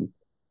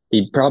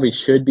 He probably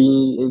should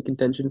be in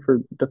contention for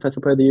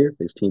defensive player of the year.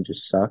 His team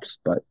just sucks,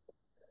 but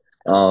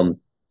um,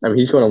 I mean,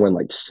 he's going to win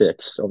like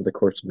six over the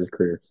course of his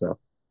career. So,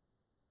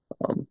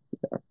 um,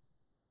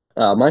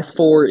 my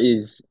four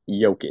is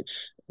Jokic,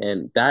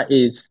 and that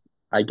is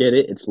I get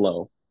it, it's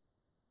low.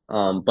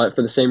 But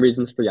for the same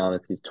reasons for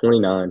Giannis, he's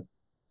 29.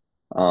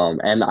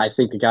 And I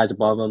think the guys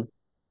above him,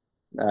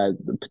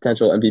 the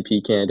potential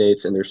MVP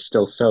candidates, and they're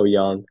still so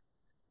young.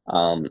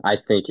 I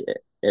think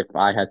if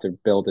I had to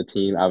build a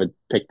team, I would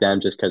pick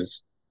them just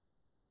because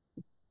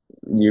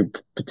you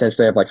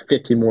potentially have like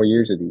 50 more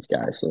years of these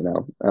guys, you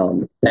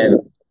know.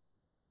 And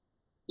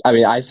I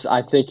mean, I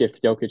think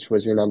if Jokic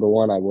was your number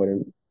one, I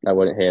wouldn't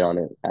hate on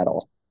it at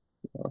all.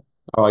 So,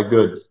 All right,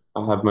 good.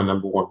 I have my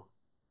number one.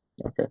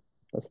 okay,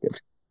 that's good.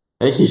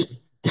 And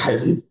he's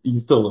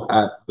still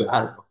at, but I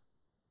don't know.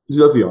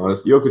 Let's be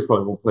honest. Jokic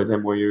probably won't play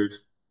 10 more years.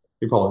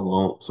 He probably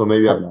won't. So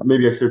Probably not.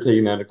 maybe I should have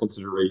taken that into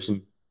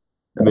consideration.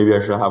 Yeah. Maybe I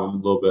should have him a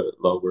little bit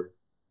lower.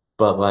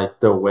 But like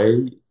the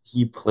way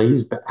he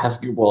plays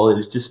basketball,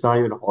 it's just not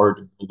even hard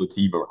to build a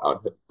team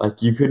around him.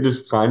 Like you could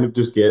just kind of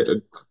just get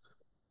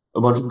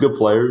a bunch of good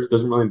players.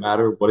 Doesn't really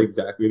matter what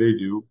exactly they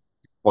do.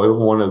 Probably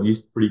want at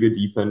least pretty good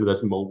defender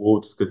that's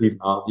mobile, just because he's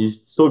not.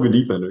 He's still a good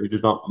defender. He's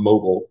just not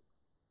mobile.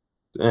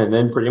 And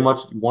then pretty much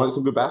you wanted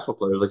some good basketball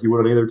players like you would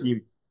on any other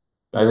team.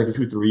 Guys Yeah. that can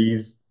shoot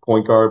threes,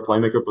 point guard,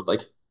 playmaker, but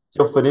like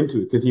he'll fit into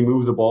it because he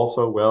moves the ball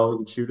so well. He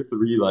can shoot a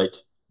three. Like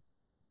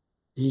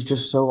he's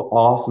just so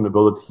awesome to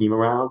build a team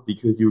around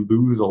because you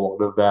lose a lot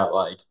of that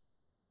like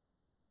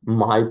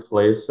my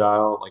play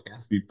style like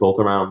has to be built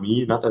around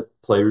me. Not that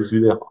players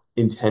do that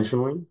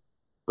intentionally,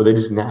 but they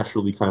just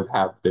naturally kind of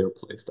have their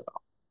play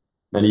style.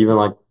 And even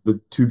like the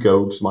two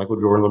goats, Michael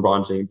Jordan,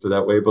 LeBron James, are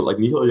that way. But like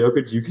Nikola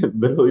Jokic, you can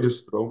literally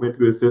just throw him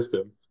into a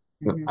system.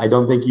 Hmm. I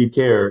don't think he'd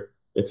care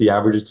if he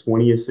averages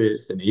 20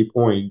 assists and 8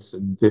 points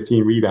and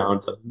 15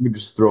 rebounds. Like, you can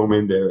just throw him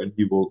in there and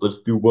he will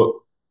just do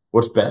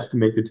what's best to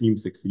make the team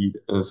succeed.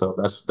 And so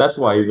that's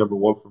why he's number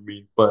one for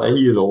me. But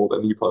he is old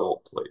and he probably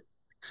won't play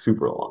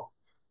super long.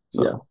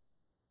 Yeah. So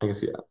I can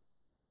see that.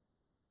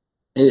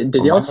 Did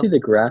For my y'all see number, the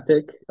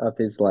graphic of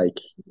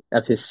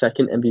his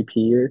second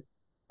MVP year,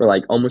 where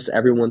like almost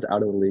everyone's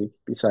out of the league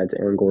besides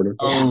Aaron Gordon?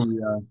 yeah, Oh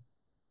yeah,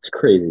 It's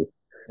crazy.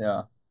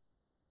 yeah,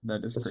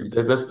 that is that's crazy.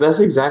 that's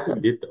exactly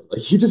it though.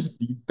 Like you just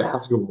need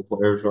basketball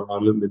players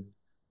around him and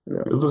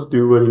Yeah. he'll just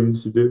do what he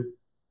needs to do.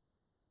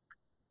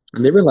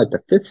 And they were like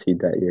the fifth seed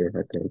that year,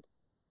 I think,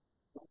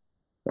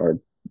 or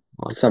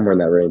Like somewhere in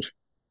that range.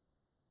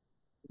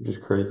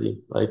 just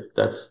crazy. Like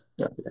that's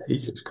Yeah. yeah,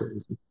 he's just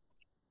crazy.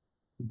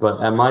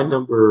 But at my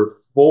number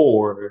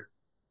four,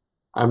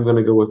 I'm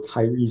gonna go with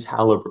Tyrese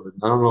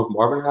Halliburton. I don't know if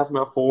Marvin has him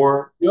at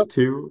four Yep,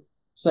 too.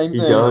 same He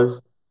thing.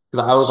 does.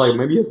 Because I was like,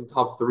 maybe he's in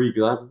top three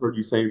because I haven't heard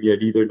you saying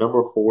yet either.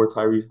 Number four,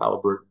 Tyrese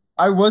Halliburton.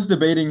 I was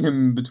debating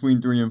him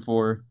between 3 and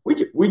 4.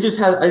 We just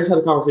had I just had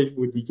a conversation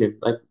with Deacon.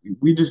 Like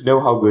we just know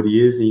how good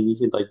he is and he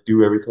can like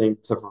do everything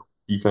except for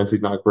defense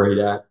he's not great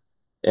at.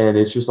 And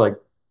it's just like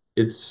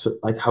it's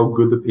like how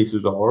good the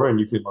Pacers are, and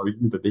you can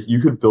argue that you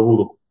could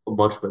build a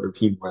much better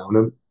team around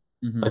him,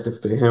 Hmm. like to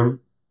fit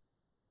him.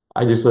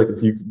 I just feel like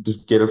if you could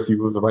just get a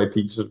few of the right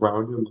pieces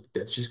around him, like,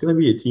 that's just going to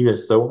be a team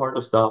that's so hard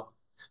to stop.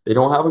 They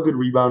don't have a good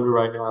rebounder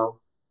right now.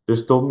 They're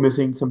still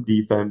missing some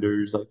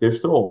defenders. Like there's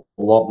still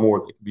a lot more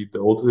that can be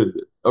built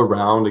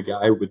around a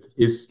guy with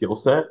his skill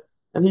set,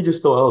 and he just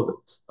still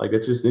elevates. Like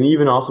it's just, and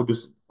even also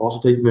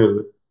taking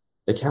into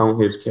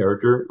account his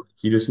character, like,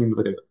 he just seems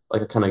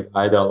like a kind of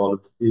guy that a lot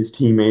of his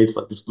teammates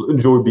like just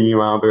enjoy being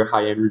around. Very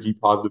high energy,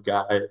 positive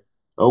guy,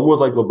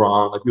 almost like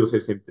LeBron. Like people say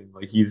the same thing.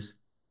 Like he's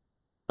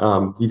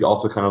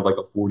also kind of like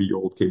a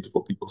 40-year-old kid, is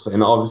what people say.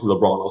 And obviously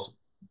LeBron also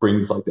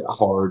brings like that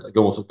hard, like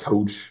almost a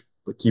coach,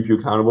 like keep you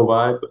accountable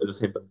vibe, but at the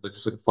same time, like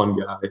just like a fun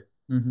guy.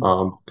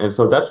 Hmm. And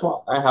so that's why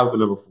I have the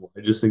number four.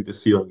 I just think the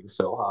ceiling is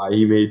so high.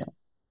 He made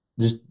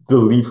just the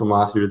leap from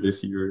last year to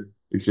this year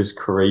is just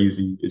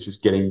crazy. It's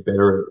just getting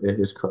better at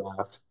his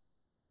craft.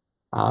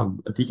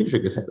 He can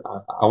shake his head.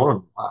 I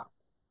want to.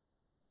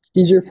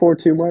 He's your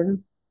 4-2,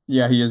 Marvin?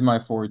 Yeah, he is my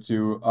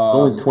 4-2. He's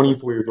only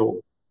 24 years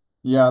old.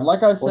 Yeah,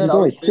 like I Well, said, he's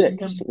only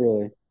six,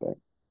 really. But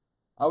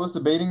I was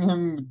debating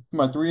him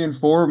my 3 and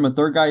 4. My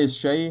third guy is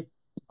Shea.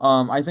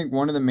 I think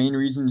one of the main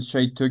reasons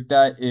Shea took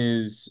that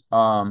is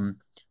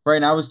right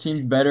now his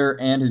team's better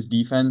and his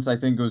defense I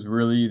think was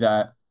really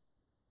that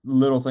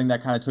little thing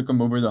that kind of took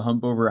him over the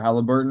hump over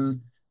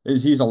Halliburton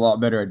is he's a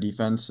lot better at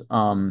defense.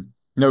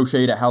 No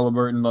shade at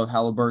Halliburton, love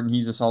Halliburton,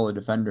 he's a solid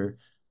defender.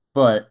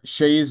 But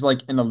Shea's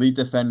like an elite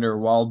defender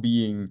while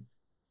being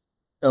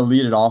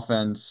elite at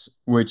offense,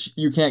 which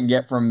you can't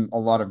get from a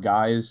lot of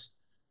guys.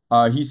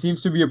 He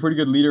seems to be a pretty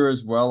good leader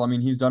as well. I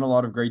mean, he's done a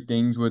lot of great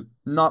things with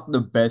not the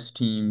best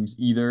teams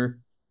either.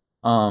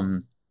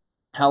 Um,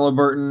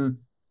 Halliburton,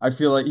 I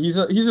feel like he's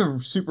a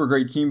super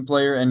great team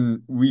player,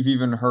 and we've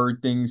even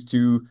heard things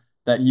too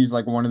that he's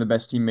like one of the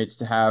best teammates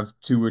to have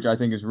too, which I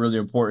think is really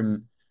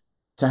important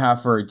to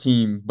have for a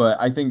team. But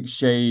I think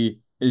Shea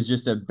is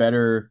just a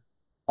better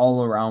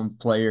all-around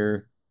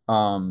player.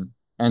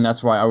 And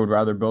that's why I would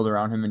rather build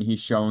around him. And he's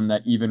shown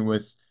that even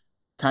with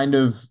kind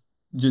of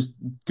just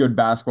good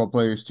basketball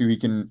players too, he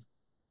can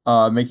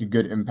make a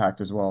good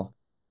impact as well.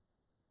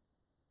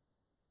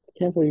 I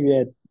can't believe he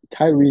had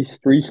Tyrese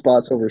 3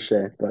 spots over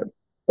Shea. But,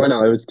 or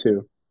no, it was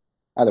two.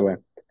 Either way,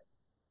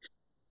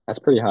 that's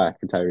pretty high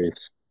for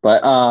Tyrese.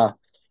 But,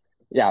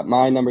 yeah,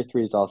 my number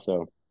three is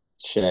also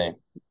Shea.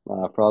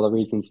 For all the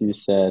reasons you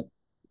said,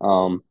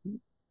 um,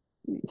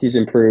 he's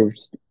improved.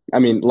 I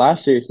mean,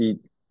 last year he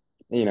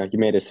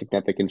made a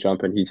significant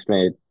jump, and he's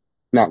made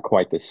not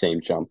quite the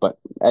same jump, but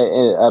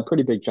a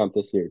pretty big jump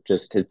this year.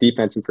 Just his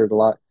defense improved a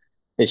lot.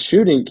 His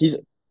shooting,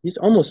 he's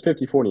almost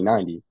 50, 40,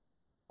 90.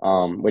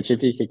 Which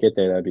if he could get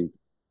there, that'd be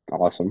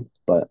awesome.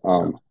 But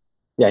Yeah.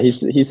 yeah, he's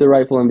the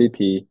rightful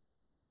MVP.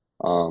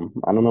 I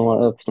don't know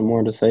what else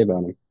more to say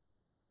about him,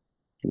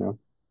 you know.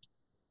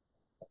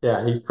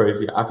 Yeah, he's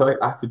crazy. I feel like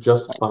I have to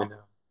justify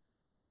now.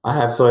 I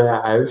have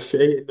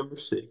Shea at number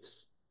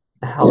six,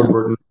 Yeah,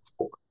 Halliburton at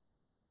four.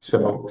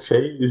 yeah. So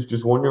Shea is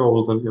just 1 year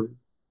older than him.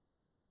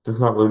 Does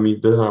not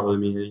really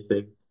mean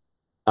anything.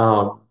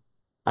 Um,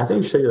 I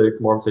think Shea,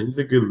 like Mark said, he's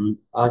a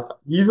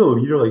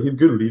leader. Like he's a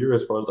good leader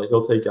as far as like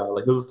he'll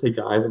just take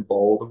guys and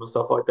ball with them and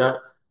stuff like that.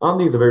 I don't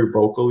think he's a very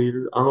vocal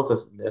leader. I don't know if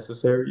that's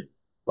necessary,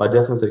 but I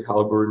definitely think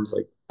Halliburton's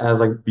like as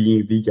like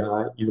being the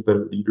guy, he's a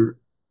better leader.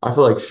 I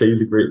feel like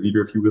Shea's a great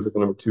leader if he was like the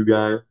number two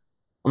guy.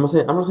 I'm not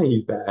saying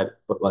he's bad,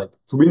 but like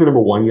for being the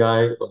number one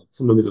guy, like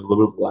sometimes there's a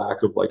little bit of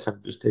lack of like kind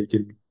of just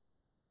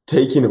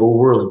taking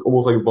over like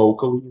almost like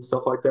vocally and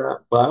stuff like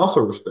that. But I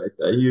also respect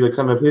that. He like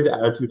kind of his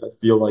attitude I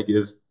feel like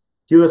is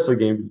he lets the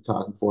game do the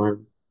talking for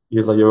him.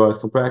 He's like, yo, guys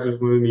come practice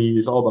with me.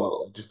 It's all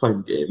about like just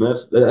playing the game.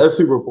 That's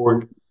super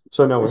important.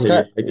 So no,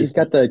 hey, I He's just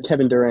got the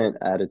Kevin Durant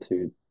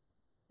attitude.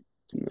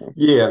 You know?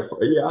 yeah,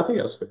 I think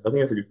that's fair. I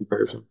think that's a good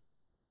comparison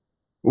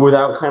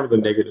without kind of the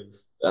negative.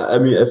 I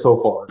mean,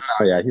 so far,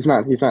 Oh yeah, he's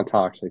not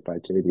toxic by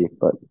KD,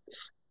 but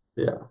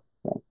yeah.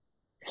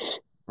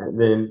 And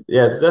then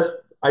yeah, that's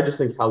I just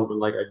think Halliburton,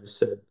 like I just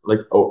said, like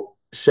oh,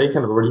 Shea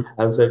kind of already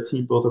has that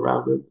team built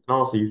around him, and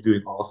honestly, he's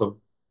doing awesome.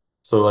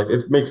 So like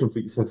it makes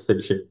complete sense to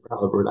take Shea for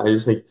Halliburton. I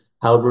just think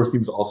Halliburton's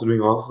team is also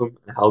doing awesome,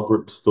 and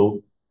Halliburton's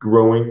still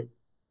growing.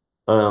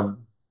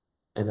 Um,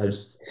 and I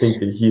just think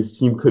that his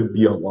team could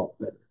be a lot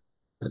better,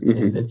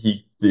 hmm and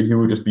he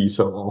would just be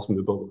so awesome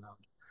to build around.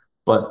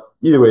 But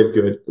either way, it's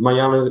good. My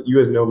Giannis, you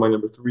guys know my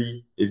number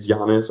three is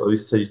Giannis, or at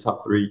least say he's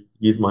top three.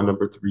 He's my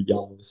number three,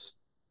 Giannis.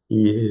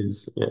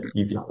 Yeah,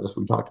 he's Giannis.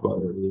 We talked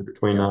about it earlier,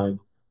 Yeah. 29.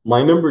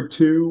 My number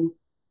two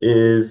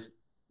is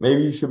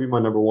maybe he should be my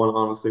number one.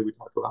 Honestly, we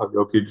talked about how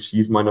Jokic,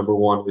 he's my number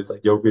one. It's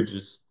like Jokic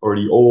is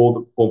already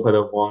old, won't play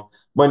that long.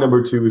 My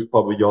number two is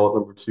probably y'all's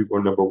number two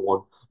or number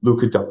one,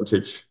 Luka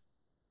Doncic.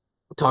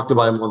 Talked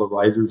about him on the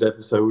Risers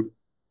episode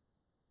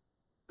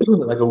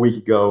like a week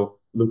ago.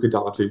 Luka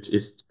Doncic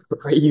is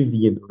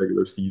crazy in the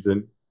regular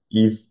season.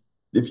 He's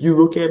if you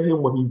look at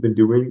him, what he's been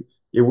doing,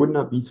 it would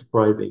not be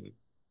surprising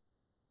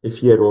if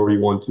he had already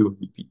won two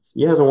MVPs.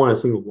 He hasn't won a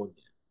single one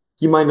yet.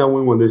 He might not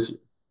win one this year,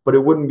 but it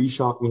wouldn't be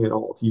shocking at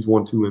all if he's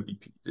won two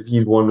MVPs, if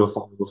he's won the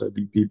Finals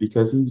MVP,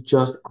 because he's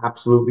just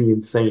absolutely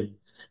insane.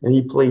 And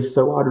he plays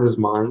so out of his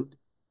mind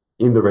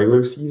in the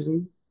regular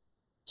season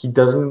he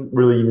doesn't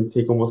really even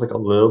take almost like a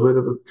little bit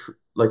of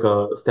like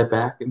a step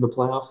back in the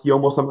playoffs. He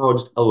almost somehow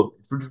just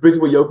elevates, which is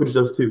basically what Jokic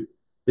does too.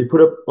 They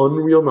put up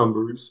unreal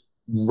numbers,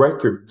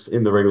 records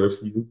in the regular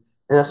season,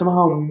 and I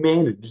somehow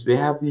manage. They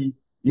have the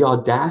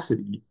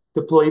audacity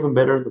to play even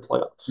better in the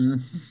playoffs. Mm.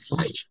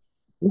 Like,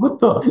 what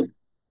the?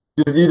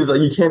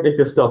 You can't make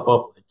this stuff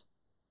up. Like,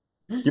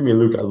 give me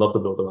Luke. I love to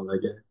build around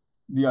that guy.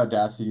 The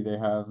audacity they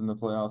have in the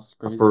playoffs is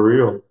For crazy.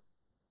 real.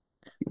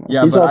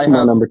 Yeah, he's but also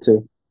my number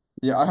two.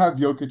 I have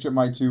Jokic at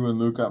my two and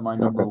Luka at my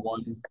number Okay.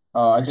 one.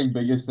 I think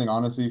biggest thing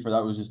honestly for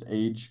that was just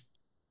age.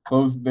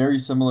 Both very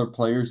similar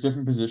players,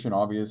 different position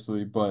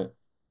obviously, but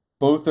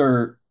both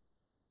are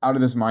out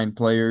of this mind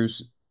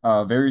players.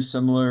 Very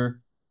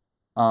similar.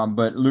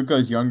 But Luka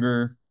is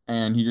younger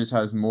and he just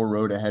has more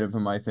road ahead of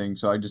him, I think.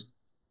 So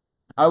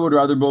I would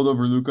rather build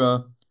over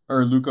Luka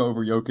or Luka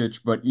over Jokic,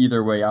 but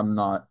either way, I'm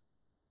not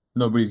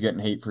nobody's getting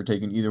hate for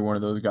taking either one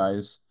of those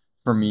guys,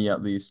 for me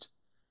at least,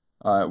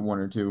 at one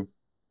or two.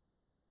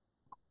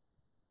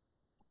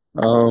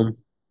 Um,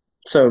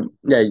 so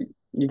yeah,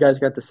 you guys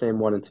got the same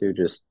one and two,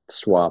 just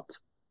swapped.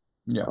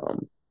 Yeah.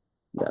 Um,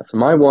 yeah. So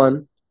my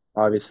one,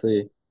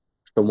 obviously,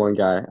 the one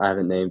guy I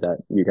haven't named that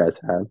you guys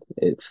had.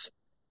 It's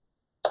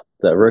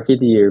the rookie of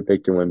the year,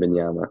 Victor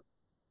Wembanyama.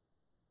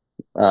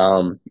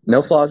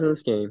 No flaws in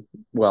this game.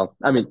 Well,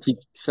 I mean, he's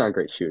not a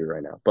great shooter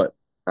right now, but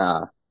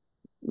uh,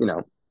 you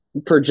know,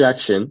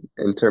 projection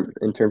in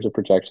terms of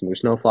projection,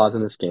 there's no flaws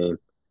in this game.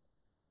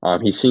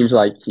 He seems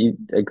like he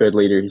a good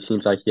leader. He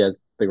seems like he has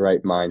the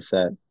right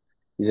mindset.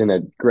 He's in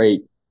a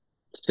great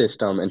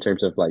system in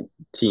terms of like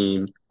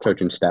team,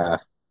 coaching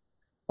staff.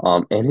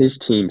 And his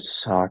team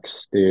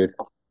sucks, dude.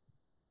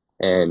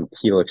 And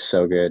he looks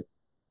so good.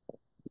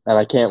 And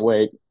I can't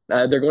wait.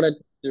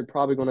 They're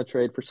probably gonna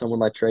trade for someone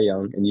like Trey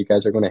Young, and you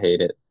guys are gonna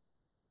hate it.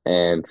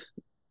 And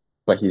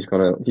but he's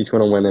gonna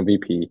win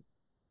MVP.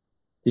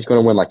 He's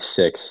gonna win like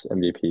six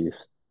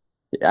MVPs.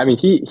 I mean,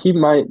 he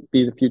might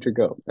be the future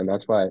GOAT, and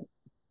that's why.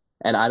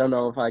 And I don't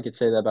know if I could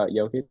say that about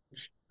Jokic.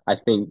 I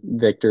think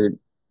Victor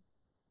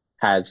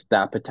has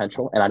that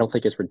potential, and I don't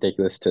think it's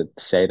ridiculous to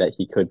say that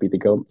he could be the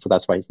GOAT. So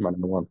that's why he's my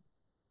number one.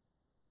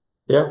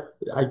 Yeah,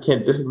 I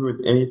can't disagree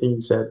with anything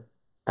you said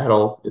at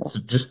all. It's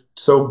just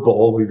so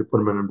ballsy to put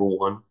him at number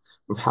one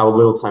with how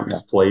little time Yeah.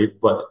 he's played,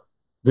 but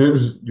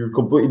you're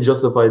completely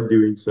justified in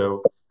doing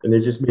so, and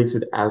it just makes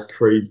it as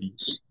crazy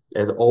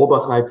as all the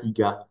hype he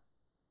got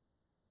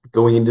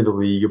going into the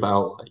league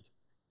about like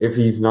if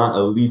he's not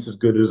at least as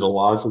good as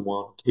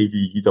Olajuwon,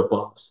 KD, he's a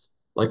bust.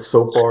 Like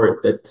so far,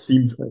 that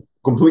seems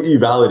completely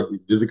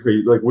validated. Is it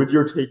crazy? Like with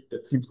your take,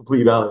 that seems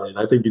completely validated.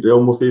 I think it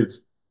almost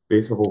is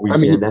based on what we I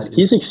see, mean, and that's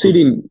he's insane.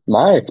 exceeding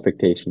my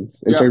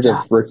expectations in Yeah, terms of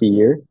rookie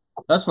year.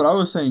 that's what I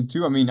was saying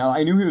too. I mean,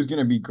 I knew he was going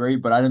to be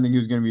great, but I didn't think he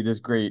was going to be this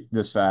great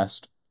this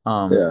fast.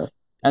 Um, Yeah.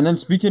 and then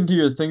speaking to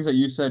your things that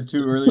you said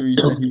too earlier, you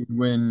said he would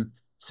win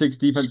six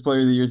Defense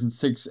Player of the Years and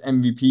six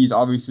MVPs.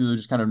 Obviously, they're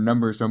just kind of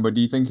numbers to him, but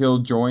do you think he'll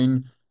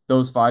join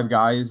those five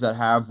guys that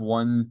have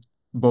won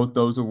both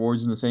those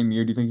awards in the same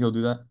year? Do you think he'll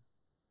do that?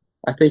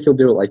 I think he'll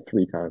do it like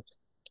three times.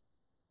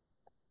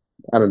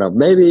 I don't know.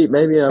 Maybe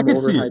I I'm could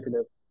see it. overhyping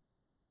him.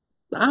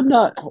 I'm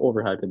not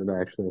overhyping him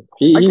actually.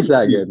 I He's could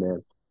that see good, it.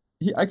 man.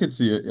 I could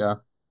see it. Yeah,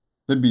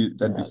 that'd be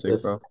Yeah,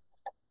 sick, bro.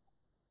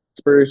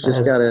 Spurs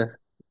just that's gotta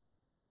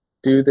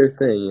do their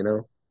thing,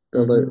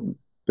 build a Hmm.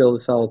 build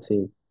a solid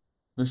team.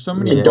 There's so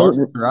many And yeah, guards don't,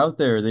 that are out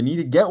there. They need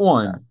to get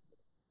yeah. one.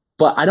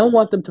 But I don't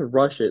want them to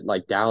rush it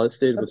like Dallas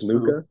did with That's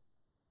true. Luca,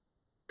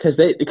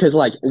 because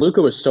like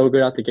Luca was so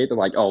good out the gate. They're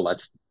like, oh,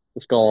 let's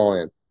go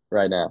all in.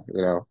 right now,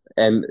 you know.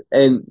 And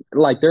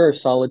like they're a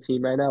solid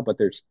team right now, but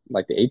there's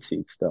like the 8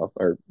 seed still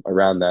or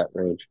around that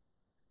range.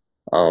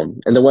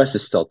 And the West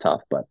is still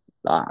tough, but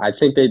I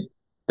think they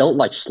don't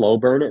like slow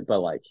burn it, but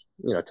like,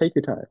 you know, take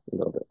your time a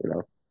little bit, you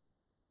know.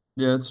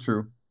 Yeah, it's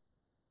true.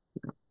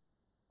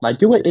 Like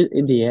do what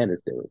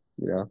Indiana's doing,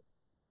 you know.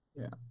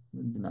 Yeah,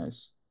 it'd be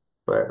nice.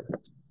 But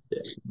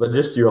yeah, but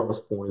just to your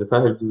all's point, the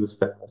fact that you do this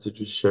fast, it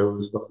just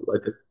shows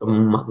like the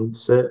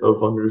mindset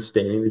of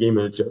understanding the game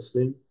and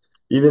adjusting.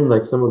 Even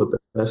like some of the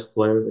best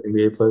players, like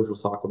NBA players, will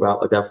talk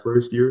about like that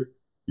first year,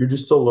 you're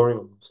just still learning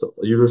a lot of stuff.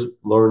 Like, you're just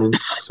learning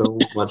so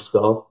much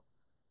stuff.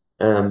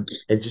 And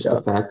just the Yeah,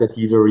 fact that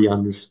he's already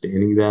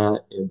understanding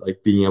that and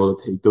like being able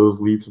to take those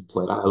leaps and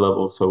play at a high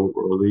level so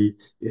early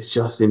is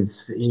just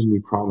insanely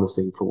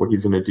promising for what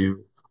he's going to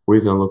do, what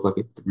he's going to look like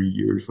in 3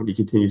 years when he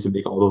continues to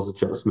make all those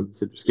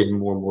adjustments and just getting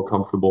more and more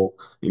comfortable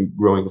and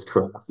growing his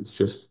craft. It's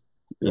just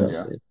yeah, Yeah.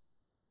 insane.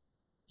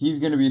 He's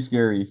gonna be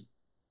scary.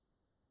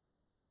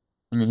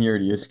 I mean, he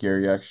already is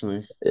scary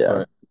actually, yeah,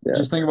 but yeah.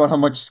 just think about how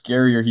much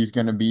scarier he's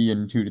gonna be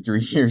in 2 to 3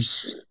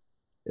 years.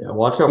 Yeah,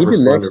 watch out for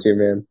Even next Slender year,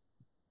 man.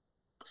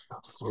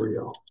 for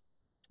real.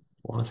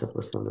 Watch out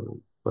for Slenderman.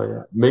 But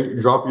yeah, make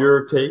drop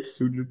your takes.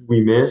 Who did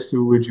we miss?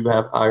 Who would you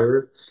have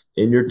higher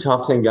in your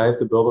top 10 guys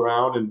to build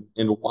around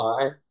and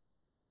why?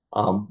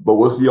 But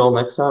we'll see y'all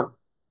next time.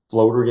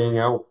 Floater gang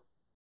out.